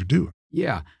musicians are doing.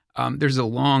 Yeah. There's a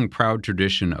long, proud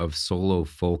tradition of solo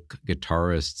folk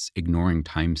guitarists ignoring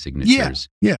time signatures.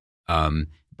 Yeah.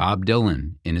 Bob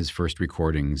Dylan, in his first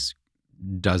recordings,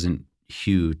 doesn't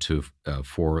hew to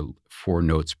 4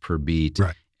 notes per beat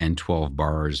and 12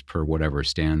 bars per whatever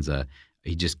stanza.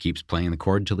 He just keeps playing the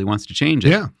chord until he wants to change it.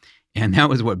 Yeah. And that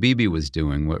was what BB was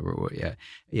doing.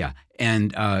 Yeah.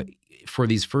 And for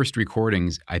these first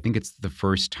recordings, I think it's the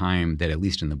first time that, at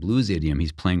least in the blues idiom,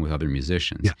 he's playing with other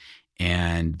musicians. Yeah.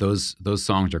 And those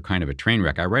songs are kind of a train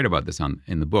wreck. I write about this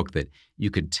in the book, that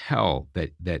you could tell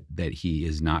that he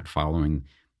is not following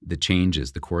the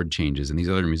changes, the chord changes, and these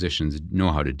other musicians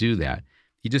know how to do that.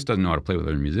 He just doesn't know how to play with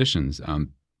other musicians.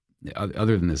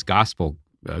 Other than this gospel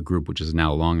group, which is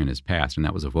now long in his past, and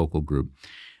that was a vocal group.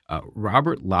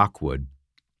 Robert Lockwood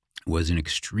was an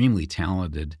extremely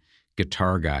talented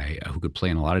guitar guy who could play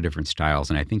in a lot of different styles,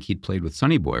 and I think he'd played with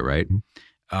Sonny Boy, right?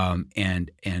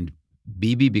 And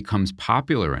BB becomes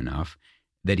popular enough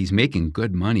that he's making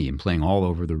good money and playing all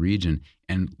over the region,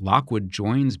 and Lockwood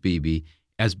joins BB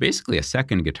as basically a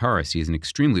second guitarist. He's an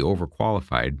extremely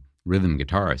overqualified rhythm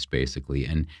guitarist, basically.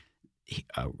 And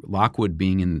Lockwood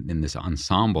being in this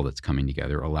ensemble that's coming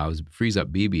together frees up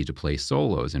BB to play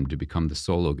solos and to become the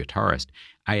solo guitarist.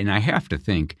 I have to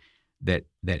think that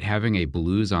having a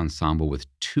blues ensemble with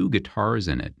two guitars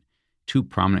in it, two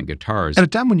prominent guitars, at a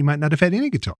time when you might not have had any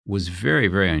guitar, was very,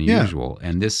 very unusual. Yeah.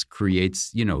 And this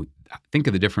creates, think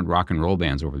of the different rock and roll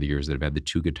bands over the years that have had the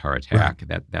two guitar attack.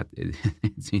 Right.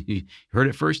 You heard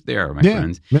it first there, my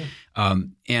friends. Yeah.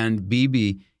 And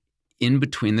BB, in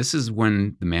between, this is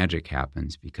when the magic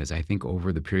happens, because I think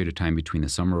over the period of time between the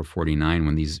summer of 49,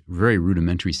 when these very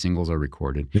rudimentary singles are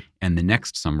recorded, and the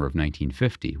next summer of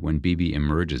 1950, when BB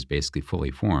emerges basically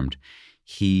fully formed,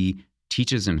 he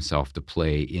teaches himself to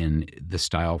play in the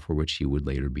style for which he would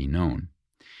later be known.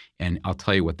 And I'll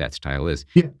tell you what that style is.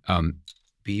 Yeah.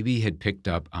 BB had picked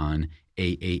up on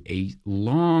a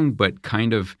long but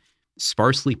kind of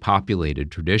sparsely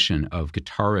populated tradition of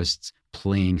guitarists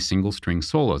playing single-string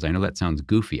solos. I know that sounds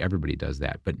goofy. Everybody does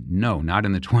that. But no, not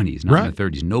in the 20s, not in the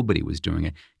 30s. Nobody was doing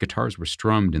it. Guitars were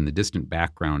strummed in the distant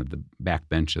background of the back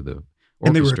bench of the orchestra.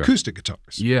 And they were acoustic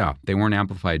guitars. Yeah. They weren't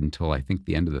amplified until, I think,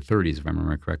 the end of the 30s, if I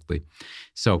remember correctly.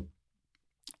 So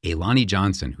Lonnie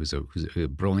Johnson, who's a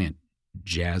brilliant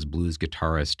jazz blues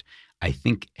guitarist, I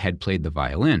think had played the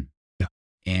violin. Yeah.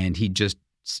 And he just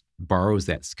borrows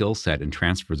that skill set and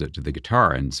transfers it to the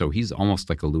guitar. And so he's almost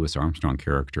like a Louis Armstrong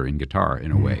character in guitar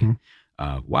in a way.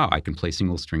 Wow, I can play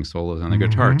single string solos on the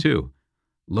guitar too.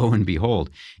 Lo and behold.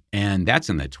 And that's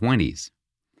in the 20s.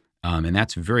 And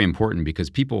that's very important because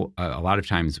people a lot of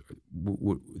times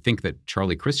think that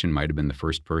Charlie Christian might have been the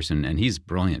first person, and he's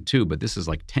brilliant too, but this is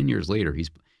like 10 years later.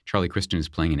 Charlie Christian is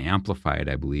playing an amplified,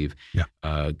 I believe,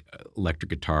 electric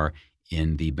guitar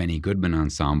in the Benny Goodman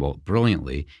ensemble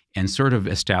brilliantly, and sort of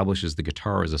establishes the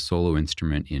guitar as a solo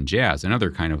instrument in jazz, another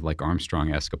kind of like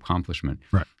Armstrong-esque accomplishment.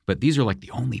 Right. But these are like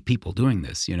the only people doing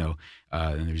this, and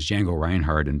there's Django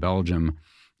Reinhardt in Belgium,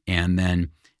 and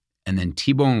then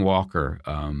T-Bone Walker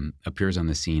appears on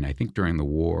the scene, I think during the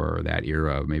war, or that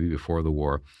era, maybe before the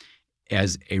war,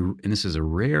 and this is a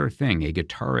rare thing, a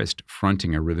guitarist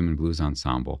fronting a rhythm and blues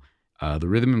ensemble. The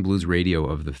rhythm and blues radio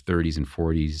of the 30s and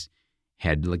 40s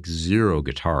had like zero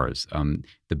guitars.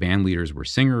 The band leaders were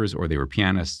singers, or they were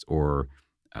pianists, or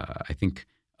I think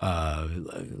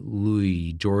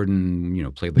Louis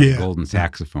Jordan, played like a golden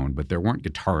saxophone, but there weren't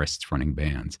guitarists fronting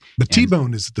bands. But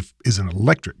T-Bone is an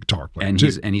electric guitar player, and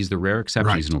he's the rare exception.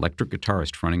 Right. He's an electric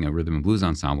guitarist fronting a rhythm and blues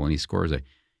ensemble, and he scores a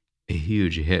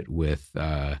huge hit with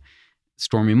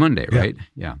Stormy Monday, right?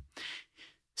 Yeah.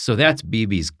 So that's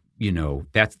BB's. And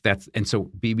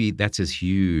so BB, that's his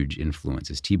huge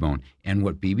influence, is T-Bone. And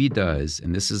what BB does,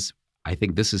 and I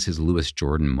think this is his Louis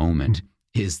Jordan moment,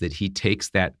 is that he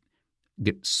takes that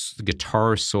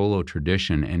guitar solo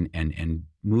tradition and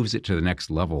moves it to the next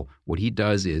level. What he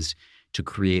does is to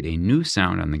create a new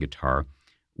sound on the guitar,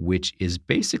 which is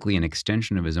basically an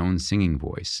extension of his own singing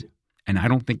voice. And I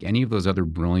don't think any of those other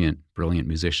brilliant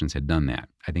musicians had done that.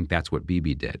 I think that's what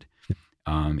BB did.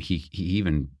 He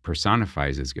even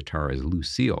personifies his guitar as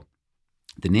Lucille.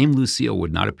 The name Lucille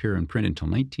would not appear in print until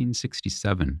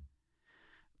 1967,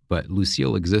 but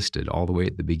Lucille existed all the way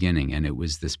at the beginning, and it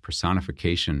was this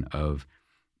personification of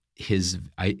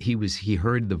he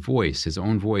heard the voice, his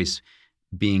own voice,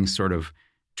 being sort of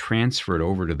transferred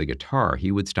over to the guitar.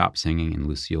 He would stop singing, and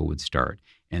Lucille would start,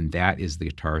 and that is the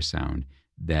guitar sound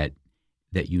that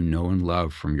you know and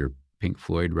love from your Pink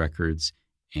Floyd records,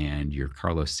 and your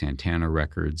Carlos Santana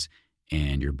records,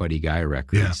 and your Buddy Guy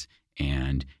records,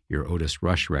 and your Otis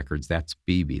Rush records. That's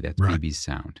BB. That's right. BB's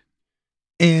sound.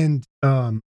 And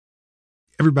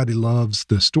everybody loves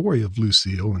the story of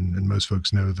Lucille, and most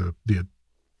folks know the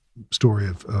story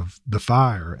of the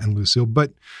fire and Lucille.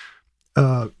 But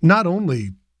not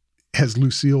only has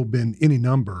Lucille been any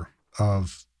number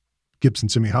of Gibson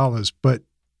semi-hollows, but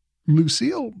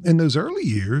Lucille in those early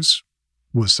years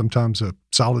was sometimes a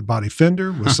solid body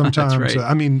Fender, was sometimes, right.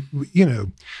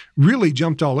 Really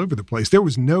jumped all over the place. There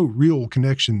was no real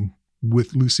connection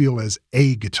with Lucille as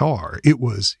a guitar. It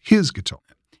was his guitar.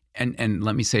 And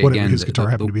let me say whatever again, his guitar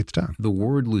happened to be at the time. The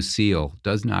word Lucille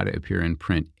does not appear in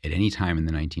print at any time in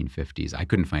the 1950s. I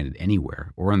couldn't find it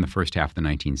anywhere, or in the first half of the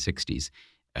 1960s.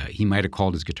 He might have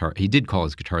called his guitar. He did call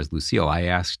his guitars Lucille. I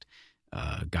asked,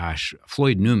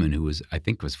 Floyd Newman, who was,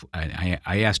 I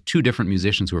asked two different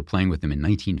musicians who were playing with him in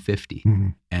 1950,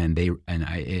 and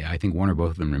I think one or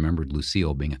both of them remembered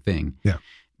Lucille being a thing. Yeah,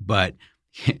 but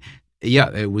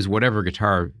it was whatever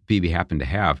guitar BB happened to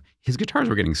have. His guitars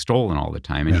were getting stolen all the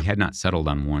time, and he had not settled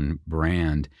on one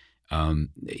brand. I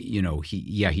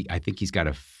think he's got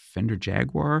a Fender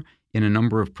Jaguar in a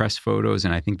number of press photos,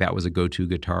 and I think that was a go-to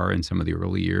guitar in some of the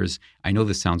early years. I know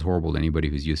this sounds horrible to anybody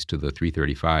who's used to the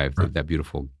 335, Right. that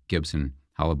beautiful Gibson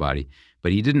hollow body,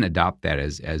 but he didn't adopt that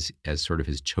as sort of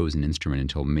his chosen instrument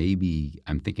until maybe,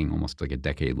 I'm thinking, almost like a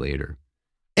decade later.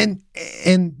 And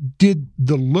did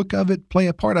the look of it play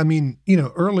a part? I mean,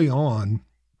 early on,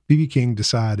 B.B. King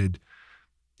decided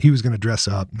he was going to dress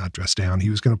up, not dress down. He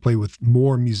was going to play with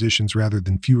more musicians rather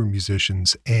than fewer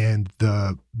musicians, and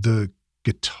the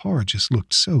guitar just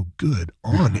looked so good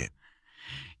on it.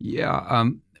 Yeah,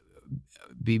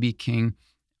 B.B. King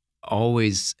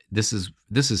always, this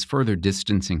is further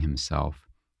distancing himself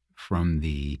from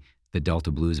the Delta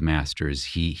blues masters.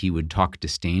 He would talk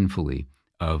disdainfully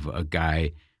of a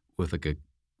guy with like a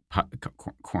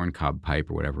corncob pipe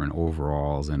or whatever, and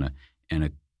overalls, and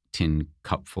a tin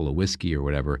cup full of whiskey or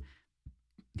whatever.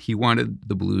 He wanted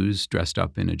the blues dressed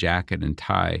up in a jacket and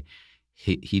tie.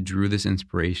 He drew this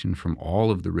inspiration from all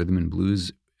of the rhythm and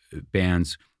blues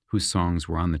bands whose songs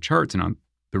were on the charts and on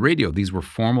the radio. These were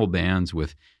formal bands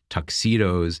with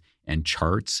tuxedos and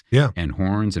charts and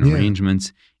horns and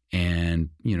arrangements and,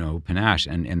 panache.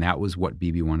 And that was what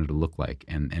B.B. wanted to look like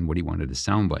and what he wanted to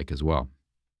sound like as well.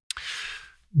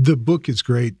 The book is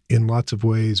great in lots of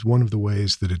ways. One of the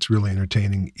ways that it's really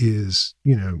entertaining is,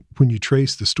 when you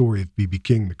trace the story of B.B.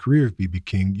 King, the career of B.B.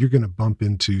 King, you're going to bump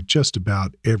into just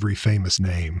about every famous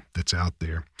name that's out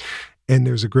there. And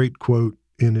there's a great quote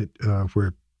in it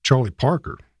where Charlie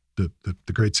Parker, the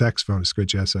great saxophonist, great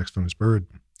jazz saxophonist Bird,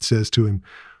 says to him,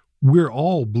 "We're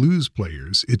all blues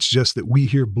players. It's just that we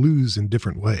hear blues in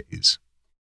different ways."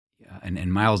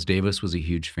 And Miles Davis was a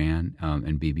huge fan,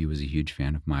 and B.B. was a huge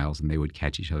fan of Miles, and they would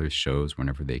catch each other's shows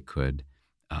whenever they could.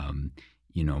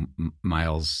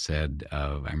 Miles said,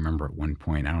 I remember at one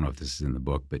point, I don't know if this is in the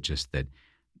book, but just that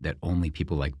only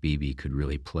people like B.B. could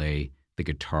really play the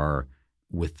guitar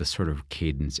with the sort of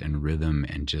cadence and rhythm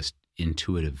and just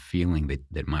intuitive feeling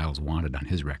that Miles wanted on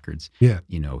his records. Yeah.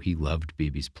 He loved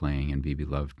B.B.'s playing, and B.B.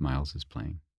 loved Miles's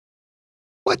playing.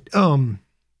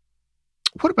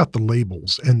 What about the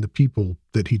labels and the people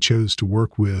that he chose to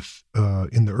work with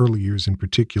in the early years in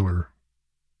particular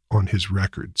on his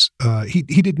records? He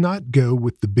did not go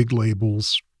with the big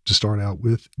labels to start out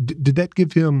with. Did that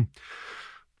give him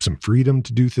some freedom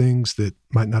to do things that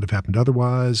might not have happened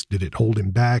otherwise? Did it hold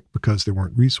him back because there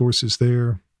weren't resources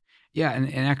there? Yeah,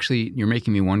 and actually you're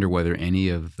making me wonder whether any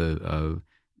of the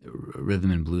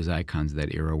rhythm and blues icons of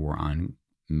that era were on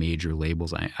major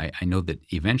labels. I know that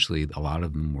eventually a lot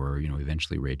of them were,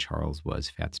 eventually Ray Charles was,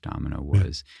 Fats Domino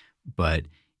was. Yeah. But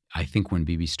I think when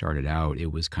B.B. started out,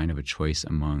 it was kind of a choice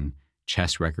among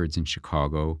Chess Records in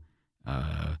Chicago.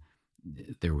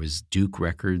 There was Duke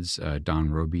Records,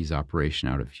 Don Robey's operation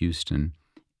out of Houston.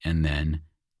 And then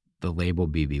the label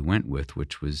B.B. went with,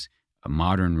 which was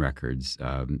Modern Records,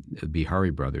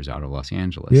 Bihari Brothers out of Los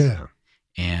Angeles. Yeah.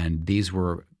 And these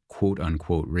were quote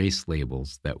unquote race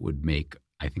labels that would make,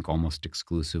 I think, almost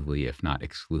exclusively, if not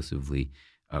exclusively,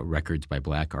 records by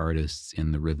black artists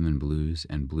in the rhythm and blues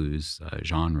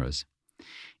genres.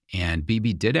 And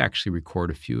B.B. did actually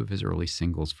record a few of his early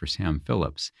singles for Sam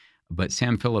Phillips. But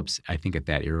Sam Phillips, I think in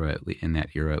that era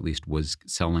at least, was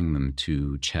selling them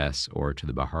to Chess or to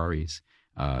the Biharis.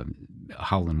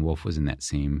 Howlin' Wolf was in that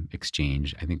same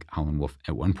exchange. I think Howlin' Wolf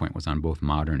at one point was on both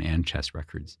Modern and Chess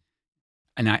Records.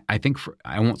 And I think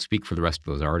I won't speak for the rest of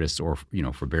those artists or,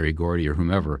 for Berry Gordy or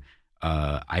whomever.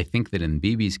 I think that in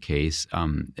B.B.'s case,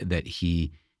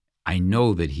 I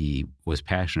know that he was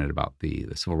passionate about the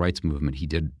civil rights movement. He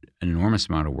did an enormous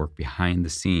amount of work behind the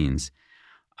scenes.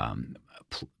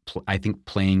 I think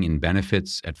playing in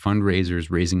benefits at fundraisers,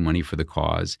 raising money for the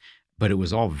cause, but it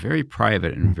was all very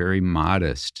private and very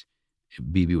modest.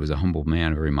 B.B. was a humble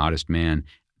man, a very modest man.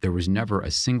 There was never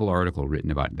a single article written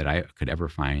about that I could ever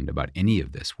find about any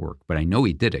of this work, but I know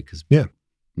he did it because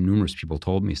numerous people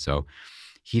told me so.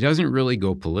 He doesn't really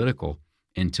go political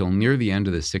until near the end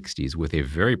of the 60s with a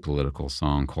very political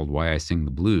song called Why I Sing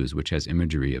the Blues, which has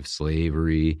imagery of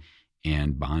slavery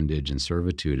and bondage and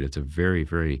servitude. It's a very,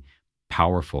 very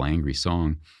powerful, angry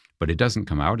song, but it doesn't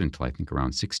come out until I think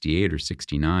around 68 or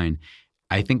 69.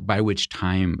 I think by which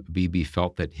time B.B.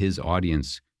 felt that his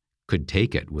audience could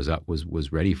take it, was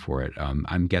ready for it.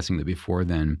 I'm guessing that before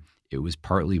then it was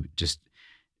partly just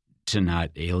to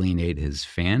not alienate his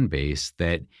fan base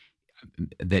that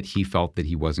he felt that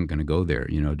he wasn't going to go there,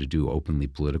 to do openly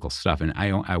political stuff. And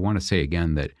I want to say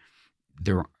again that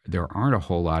there aren't a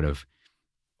whole lot of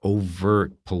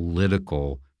overt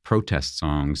political protest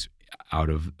songs out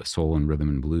of soul and rhythm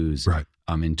and blues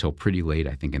until pretty late,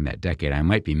 I think, in that decade. I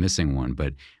might be missing one,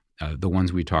 but The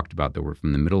ones we talked about that were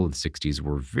from the middle of the 60s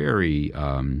were very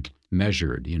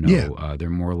measured, you know. Yeah. They're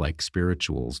more like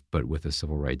spirituals, but with a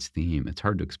civil rights theme. It's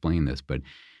hard to explain this, but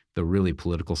the really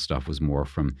political stuff was more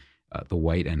from the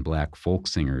white and black folk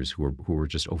singers who were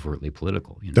just overtly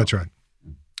political. You know? That's right.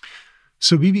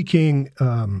 So B.B. King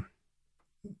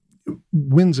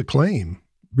wins acclaim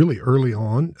really early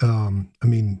on. I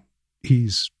mean,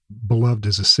 he's beloved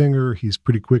as a singer. He's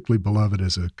pretty quickly beloved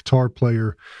as a guitar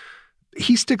player.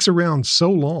 He sticks around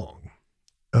so long.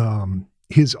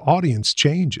 His audience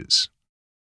changes.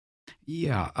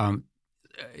 Yeah.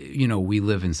 You know, we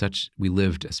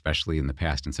lived, especially in the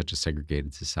past, in such a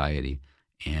segregated society.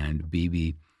 And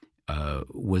B.B.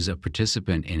 Was a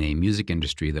participant in a music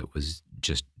industry that was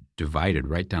just divided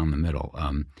right down the middle.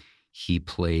 He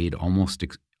played almost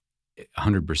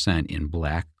 100% in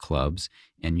black clubs,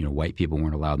 and, you know, white people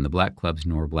weren't allowed in the black clubs,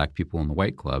 nor black people in the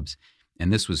white clubs.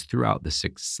 And this was throughout the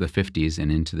 50s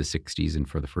and into the 60s and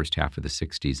for the first half of the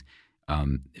 60s.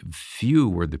 Few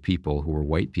were the people who were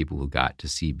white people who got to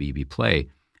see B.B. play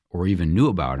or even knew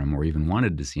about him or even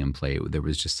wanted to see him play. There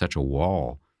was just such a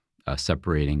wall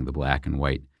separating the black and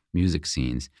white music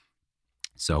scenes.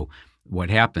 So what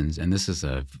happens, and this is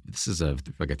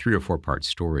like a 3 or 4 part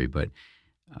story, but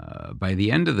by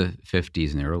the end of the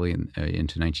 50s and early into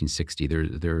 1960,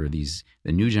 there are the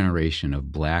new generation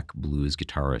of black blues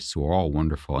guitarists who are all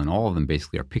wonderful, and all of them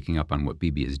basically are picking up on what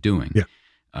B.B. is doing. Yeah.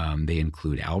 They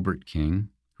include Albert King,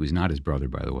 who's not his brother,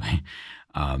 by the way,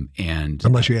 and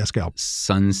unless you ask Albert.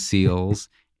 Sun Seals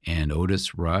and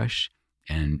Otis Rush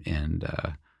and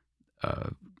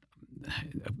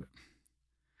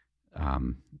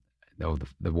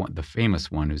the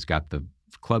famous one who's got the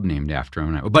club named after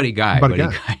him, Buddy Guy,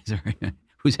 sorry,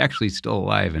 who's actually still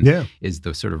alive and is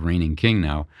the sort of reigning king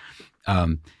now.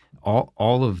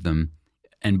 All of them,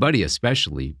 and Buddy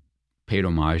especially, paid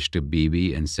homage to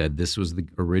B.B. and said this was the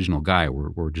original guy.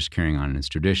 We're just carrying on in his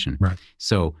tradition. Right.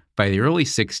 So by the early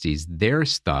 60s, their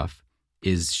stuff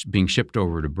is being shipped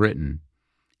over to Britain.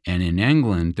 And in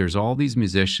England, there's all these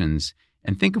musicians.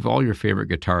 And think of all your favorite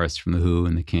guitarists from The Who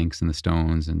and the Kinks and the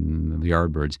Stones and the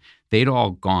Yardbirds. They'd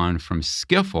all gone from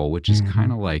skiffle, which is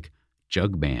kind of like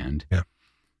jug band,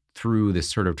 through this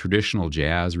sort of traditional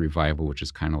jazz revival, which is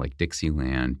kind of like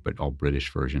Dixieland, but all British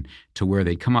version, to where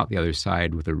they come out the other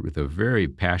side with a very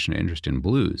passionate interest in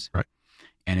blues. Right.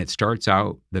 And it starts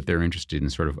out that they're interested in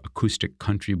sort of acoustic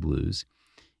country blues.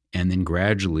 And then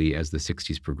gradually, as the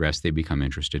 60s progress, they become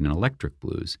interested in electric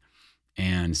blues.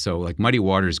 And so like Muddy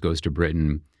Waters goes to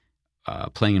Britain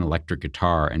playing an electric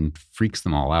guitar and freaks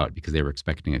them all out because they were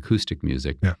expecting acoustic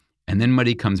music. Yeah. And then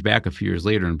Muddy comes back a few years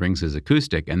later and brings his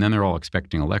acoustic, and then they're all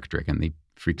expecting electric, and they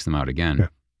freaks them out again. Yeah.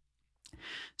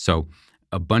 So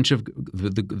a bunch of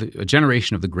a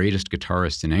generation of the greatest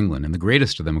guitarists in England, and the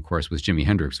greatest of them, of course, was Jimi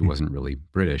Hendrix, who wasn't really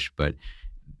British, but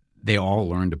they all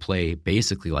learned to play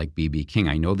basically like B.B. King.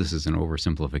 I know this is an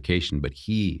oversimplification, but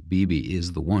B.B.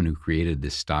 is the one who created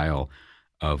this style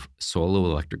of solo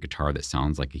electric guitar that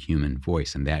sounds like a human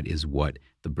voice, and that is what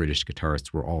the British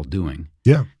guitarists were all doing.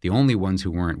 Yeah. The only ones who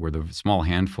weren't were the small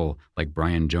handful like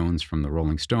Brian Jones from the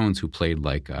Rolling Stones, who played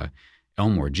like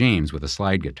Elmore James with a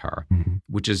slide guitar,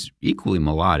 which is equally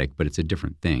melodic, but it's a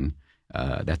different thing.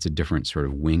 That's a different sort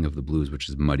of wing of the blues, which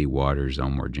is Muddy Waters,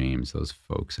 Elmore James, those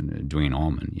folks, and Duane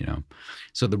Allman, you know.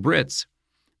 So the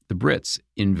Brits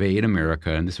invade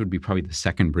America, and this would be probably the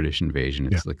second British invasion.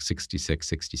 It's like 66,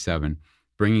 67,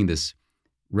 bringing this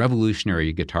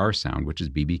revolutionary guitar sound, which is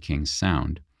B.B. King's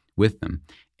sound, with them.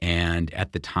 And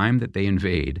at the time that they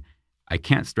invade, I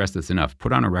can't stress this enough,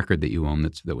 put on a record that you own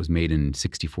that was made in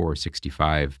 64 or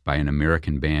 65 by an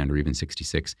American band, or even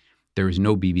 66. There is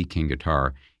no B.B. King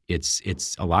guitar. It's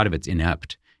a lot of it's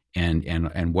inept,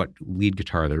 and what lead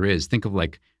guitar there is. Think of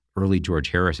like early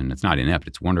George Harrison. It's not inept.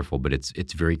 It's wonderful, but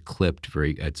it's very clipped,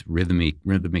 it's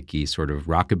rhythmic-y sort of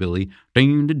rockabilly,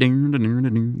 ding, ding, ding, ding,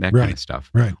 ding, that kind of stuff.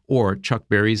 Right. Or Chuck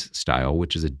Berry's style,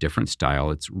 which is a different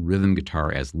style. It's rhythm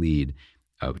guitar as lead.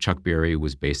 Chuck Berry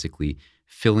was basically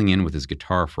filling in with his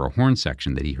guitar for a horn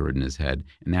section that he heard in his head,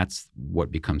 and that's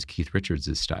what becomes Keith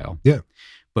Richards' style. Yeah.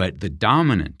 But the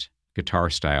dominant guitar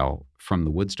style from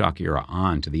the Woodstock era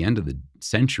on to the end of the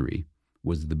century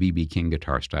was the B.B. King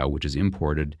guitar style, which is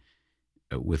imported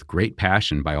with great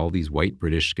passion by all these white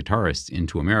British guitarists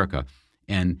into America.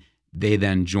 And they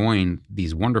then join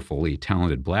these wonderfully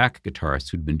talented black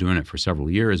guitarists who'd been doing it for several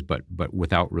years, but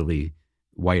without really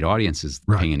white audiences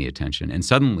paying any attention. And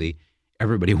suddenly,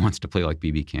 everybody wants to play like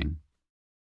B.B. King.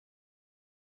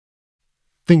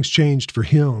 Things changed for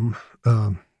him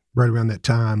right around that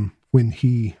time when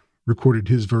he recorded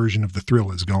his version of The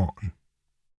Thrill Is Gone.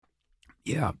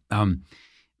 Yeah.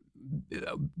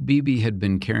 BB had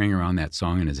been carrying around that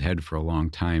song in his head for a long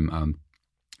time.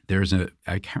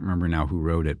 I can't remember now who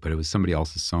wrote it, but it was somebody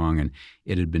else's song, and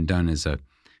it had been done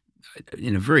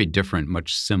in a very different,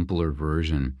 much simpler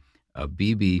version.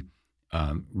 BB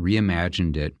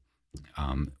reimagined it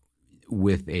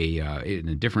with in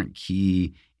a different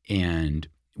key and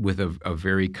with a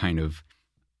very kind of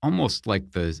almost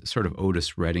like the sort of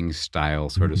Otis Redding style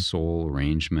sort of soul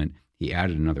arrangement. He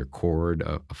added another chord,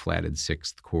 a flatted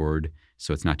sixth chord,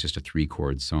 so it's not just a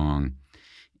 3-chord song.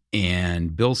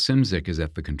 And Bill Simzik is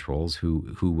at the controls,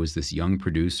 who was this young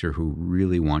producer who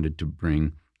really wanted to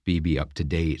bring BB up to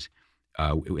date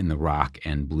in the rock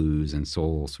and blues and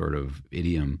soul sort of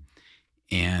idiom.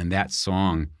 And that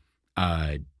song,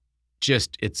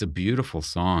 it's a beautiful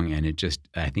song, and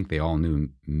I think they all knew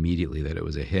immediately that it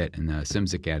was a hit. And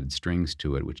Simzik added strings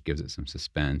to it, which gives it some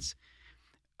suspense.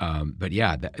 That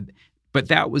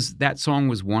song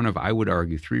was one of, I would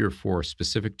argue, 3 or 4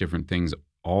 specific different things,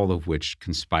 all of which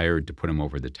conspired to put him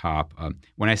over the top.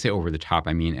 When I say over the top,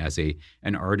 I mean as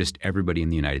an artist everybody in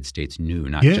the United States knew,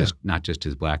 not just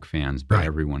his black fans, but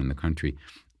everyone in the country.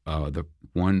 The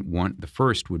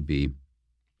first would be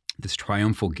this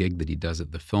triumphal gig that he does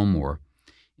at the Fillmore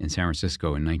in San Francisco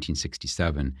in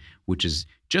 1967, which is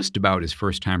just about his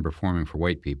first time performing for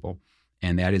white people.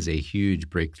 And that is a huge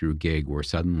breakthrough gig where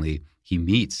suddenly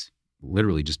he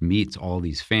literally just meets all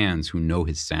these fans who know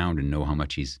his sound and know how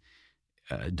much he's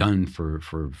done for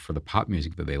the pop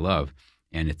music that they love.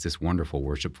 And it's this wonderful,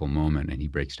 worshipful moment, and he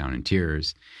breaks down in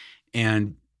tears.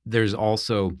 And there's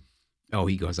also,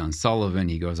 he goes on Sullivan,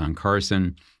 he goes on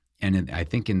Carson. And I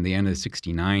think in the end of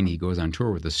 '69, he goes on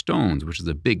tour with the Stones, which is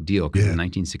a big deal because the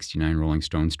 1969 Rolling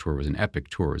Stones tour was an epic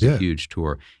tour. It was a huge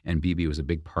tour, and BB was a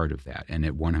big part of that. And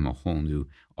it won him a whole new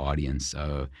audience,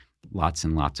 lots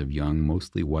and lots of young,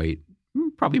 mostly white,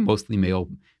 probably mostly male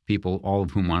people, all of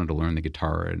whom wanted to learn the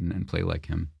guitar and play like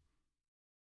him.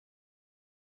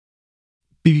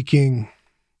 B.B. King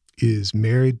is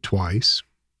married twice,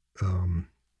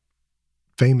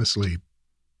 famously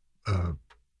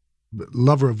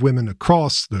lover of women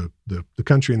across the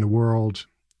country and the world.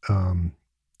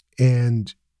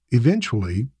 And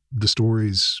eventually the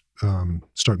stories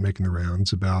start making the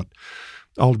rounds about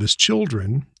all of his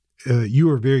children. You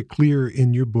are very clear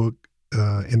in your book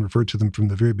and refer to them from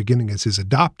the very beginning as his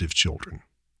adoptive children.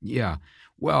 Yeah.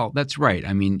 Well, that's right.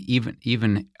 I mean,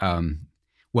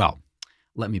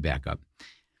 let me back up.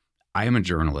 I am a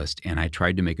journalist, and I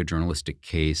tried to make a journalistic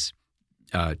case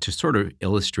to sort of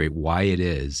illustrate why it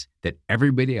is that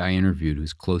everybody I interviewed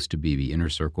who's close to BB, inner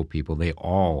circle people, they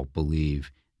all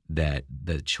believe that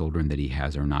the children that he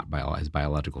has are not his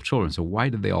biological children. So why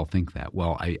did they all think that?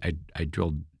 Well, I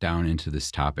drilled down into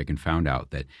this topic and found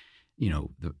out that,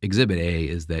 the Exhibit A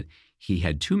is that he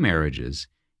had 2 marriages.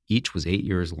 Each was 8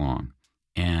 years long.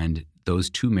 And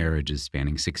those 2 marriages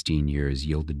spanning 16 years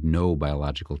yielded no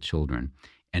biological children.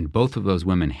 And both of those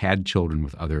women had children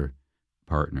with other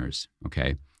partners.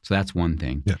 Okay. So that's one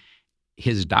thing. Yeah.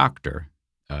 His doctor,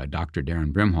 Dr.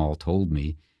 Darren Brimhall, told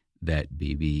me that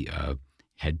BB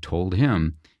had told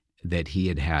him that he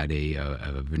had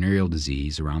a venereal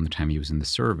disease around the time he was in the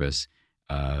service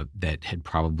that had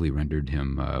probably rendered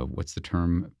him, what's the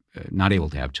term? Not able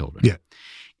to have children. Yeah.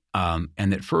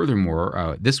 And that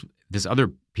furthermore, this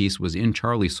other piece was in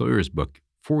Charlie Sawyer's book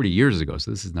 40 years ago,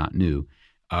 so this is not new,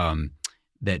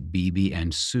 that BB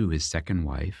and Sue, his second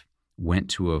wife, went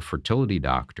to a fertility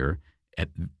doctor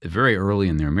very early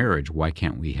in their marriage. Why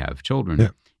can't we have children? Yeah.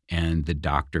 And the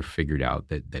doctor figured out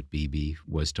that BB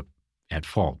was at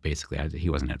fault, basically. He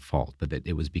wasn't at fault, but that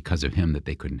it was because of him that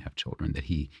they couldn't have children, that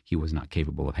he was not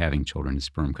capable of having children. His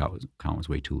sperm count was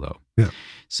way too low. Yeah.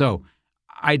 So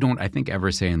I think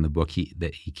ever say in the book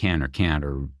that he can or can't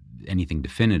or anything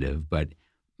definitive, but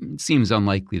it seems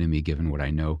unlikely to me given what I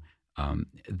know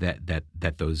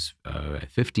that those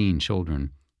 15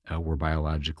 children were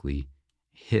biologically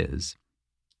his.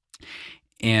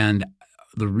 And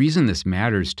the reason this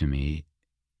matters to me,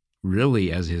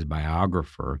 really as his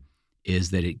biographer,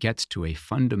 is that it gets to a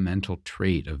fundamental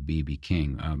trait of B.B.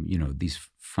 King, these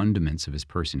fundaments of his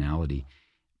personality.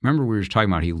 Remember we were talking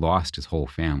about he lost his whole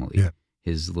family. Yeah.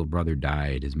 His little brother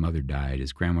died, his mother died,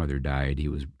 his grandmother died. He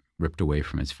was ripped away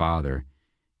from his father,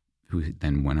 who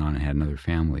then went on and had another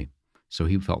family. So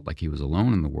he felt like he was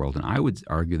alone in the world. And I would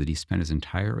argue that he spent his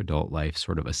entire adult life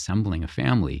sort of assembling a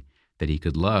family that he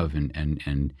could love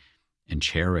and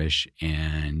cherish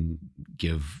and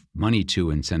give money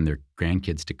to and send their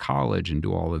grandkids to college and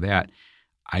do all of that.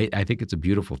 I think it's a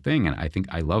beautiful thing. And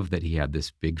I love that he had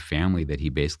this big family that he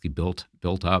basically built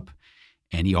up.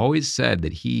 And he always said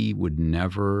that he would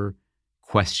never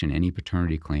question any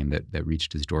paternity claim that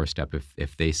reached his doorstep.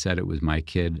 If they said it was my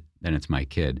kid, then it's my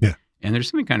kid. Yeah. And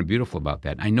there's something kind of beautiful about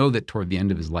that. I know that toward the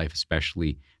end of his life,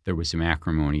 especially, there was some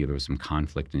acrimony, there was some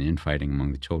conflict and infighting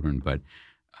among the children. But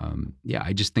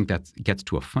I just think that gets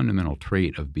to a fundamental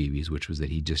trait of Beebe's, which was that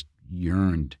he just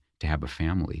yearned to have a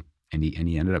family, and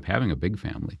he ended up having a big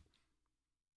family.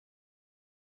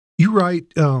 You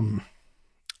write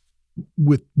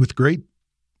with great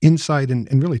insight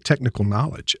and really technical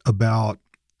knowledge about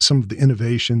some of the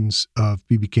innovations of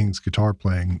B.B. King's guitar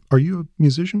playing. Are you a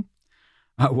musician?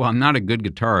 Well, I'm not a good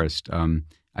guitarist.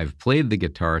 I've played the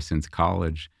guitar since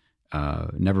college,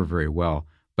 never very well.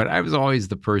 But I was always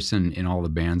the person in all the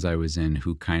bands I was in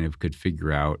who kind of could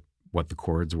figure out what the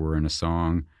chords were in a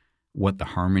song, what the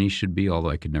harmony should be, although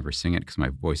I could never sing it because my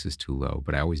voice is too low,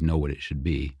 but I always know what it should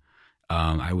be.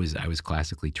 I was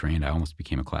classically trained. I almost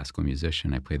became a classical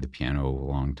musician. I played the piano a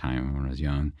long time when I was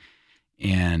young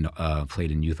and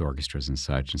played in youth orchestras and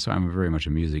such. And so I'm very much a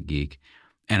music geek.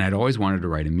 And I'd always wanted to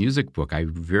write a music book. I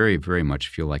very, very much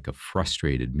feel like a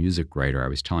frustrated music writer. I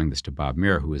was telling this to Bob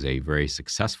Muir, who is a very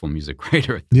successful music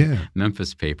writer at the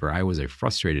Memphis paper. I was a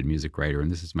frustrated music writer,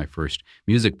 and this is my first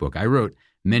music book. I wrote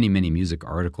many, many music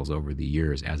articles over the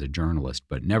years as a journalist,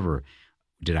 but never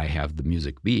did I have the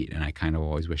music beat, and I kind of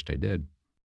always wished I did.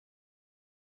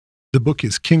 The book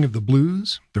is King of the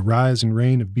Blues, The Rise and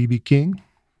Reign of B.B. King.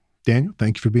 Daniel,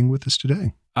 thank you for being with us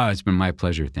today. It's been my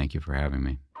pleasure. Thank you for having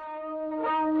me.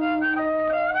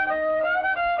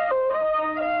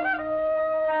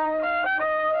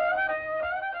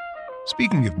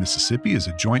 Speaking of Mississippi is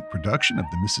a joint production of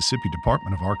the Mississippi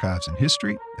Department of Archives and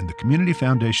History and the Community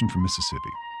Foundation for Mississippi.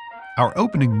 Our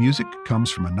opening music comes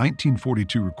from a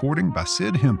 1942 recording by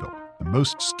Sid Hemphill, the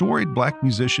most storied black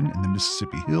musician in the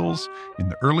Mississippi Hills in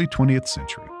the early 20th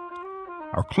century.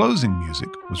 Our closing music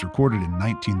was recorded in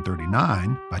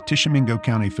 1939 by Tishomingo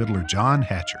County fiddler John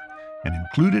Hatcher and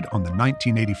included on the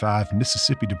 1985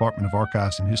 Mississippi Department of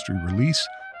Archives and History release,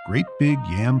 Great Big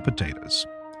Yam Potatoes.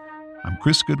 I'm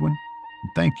Chris Goodwin,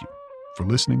 and thank you for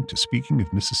listening to Speaking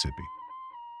of Mississippi.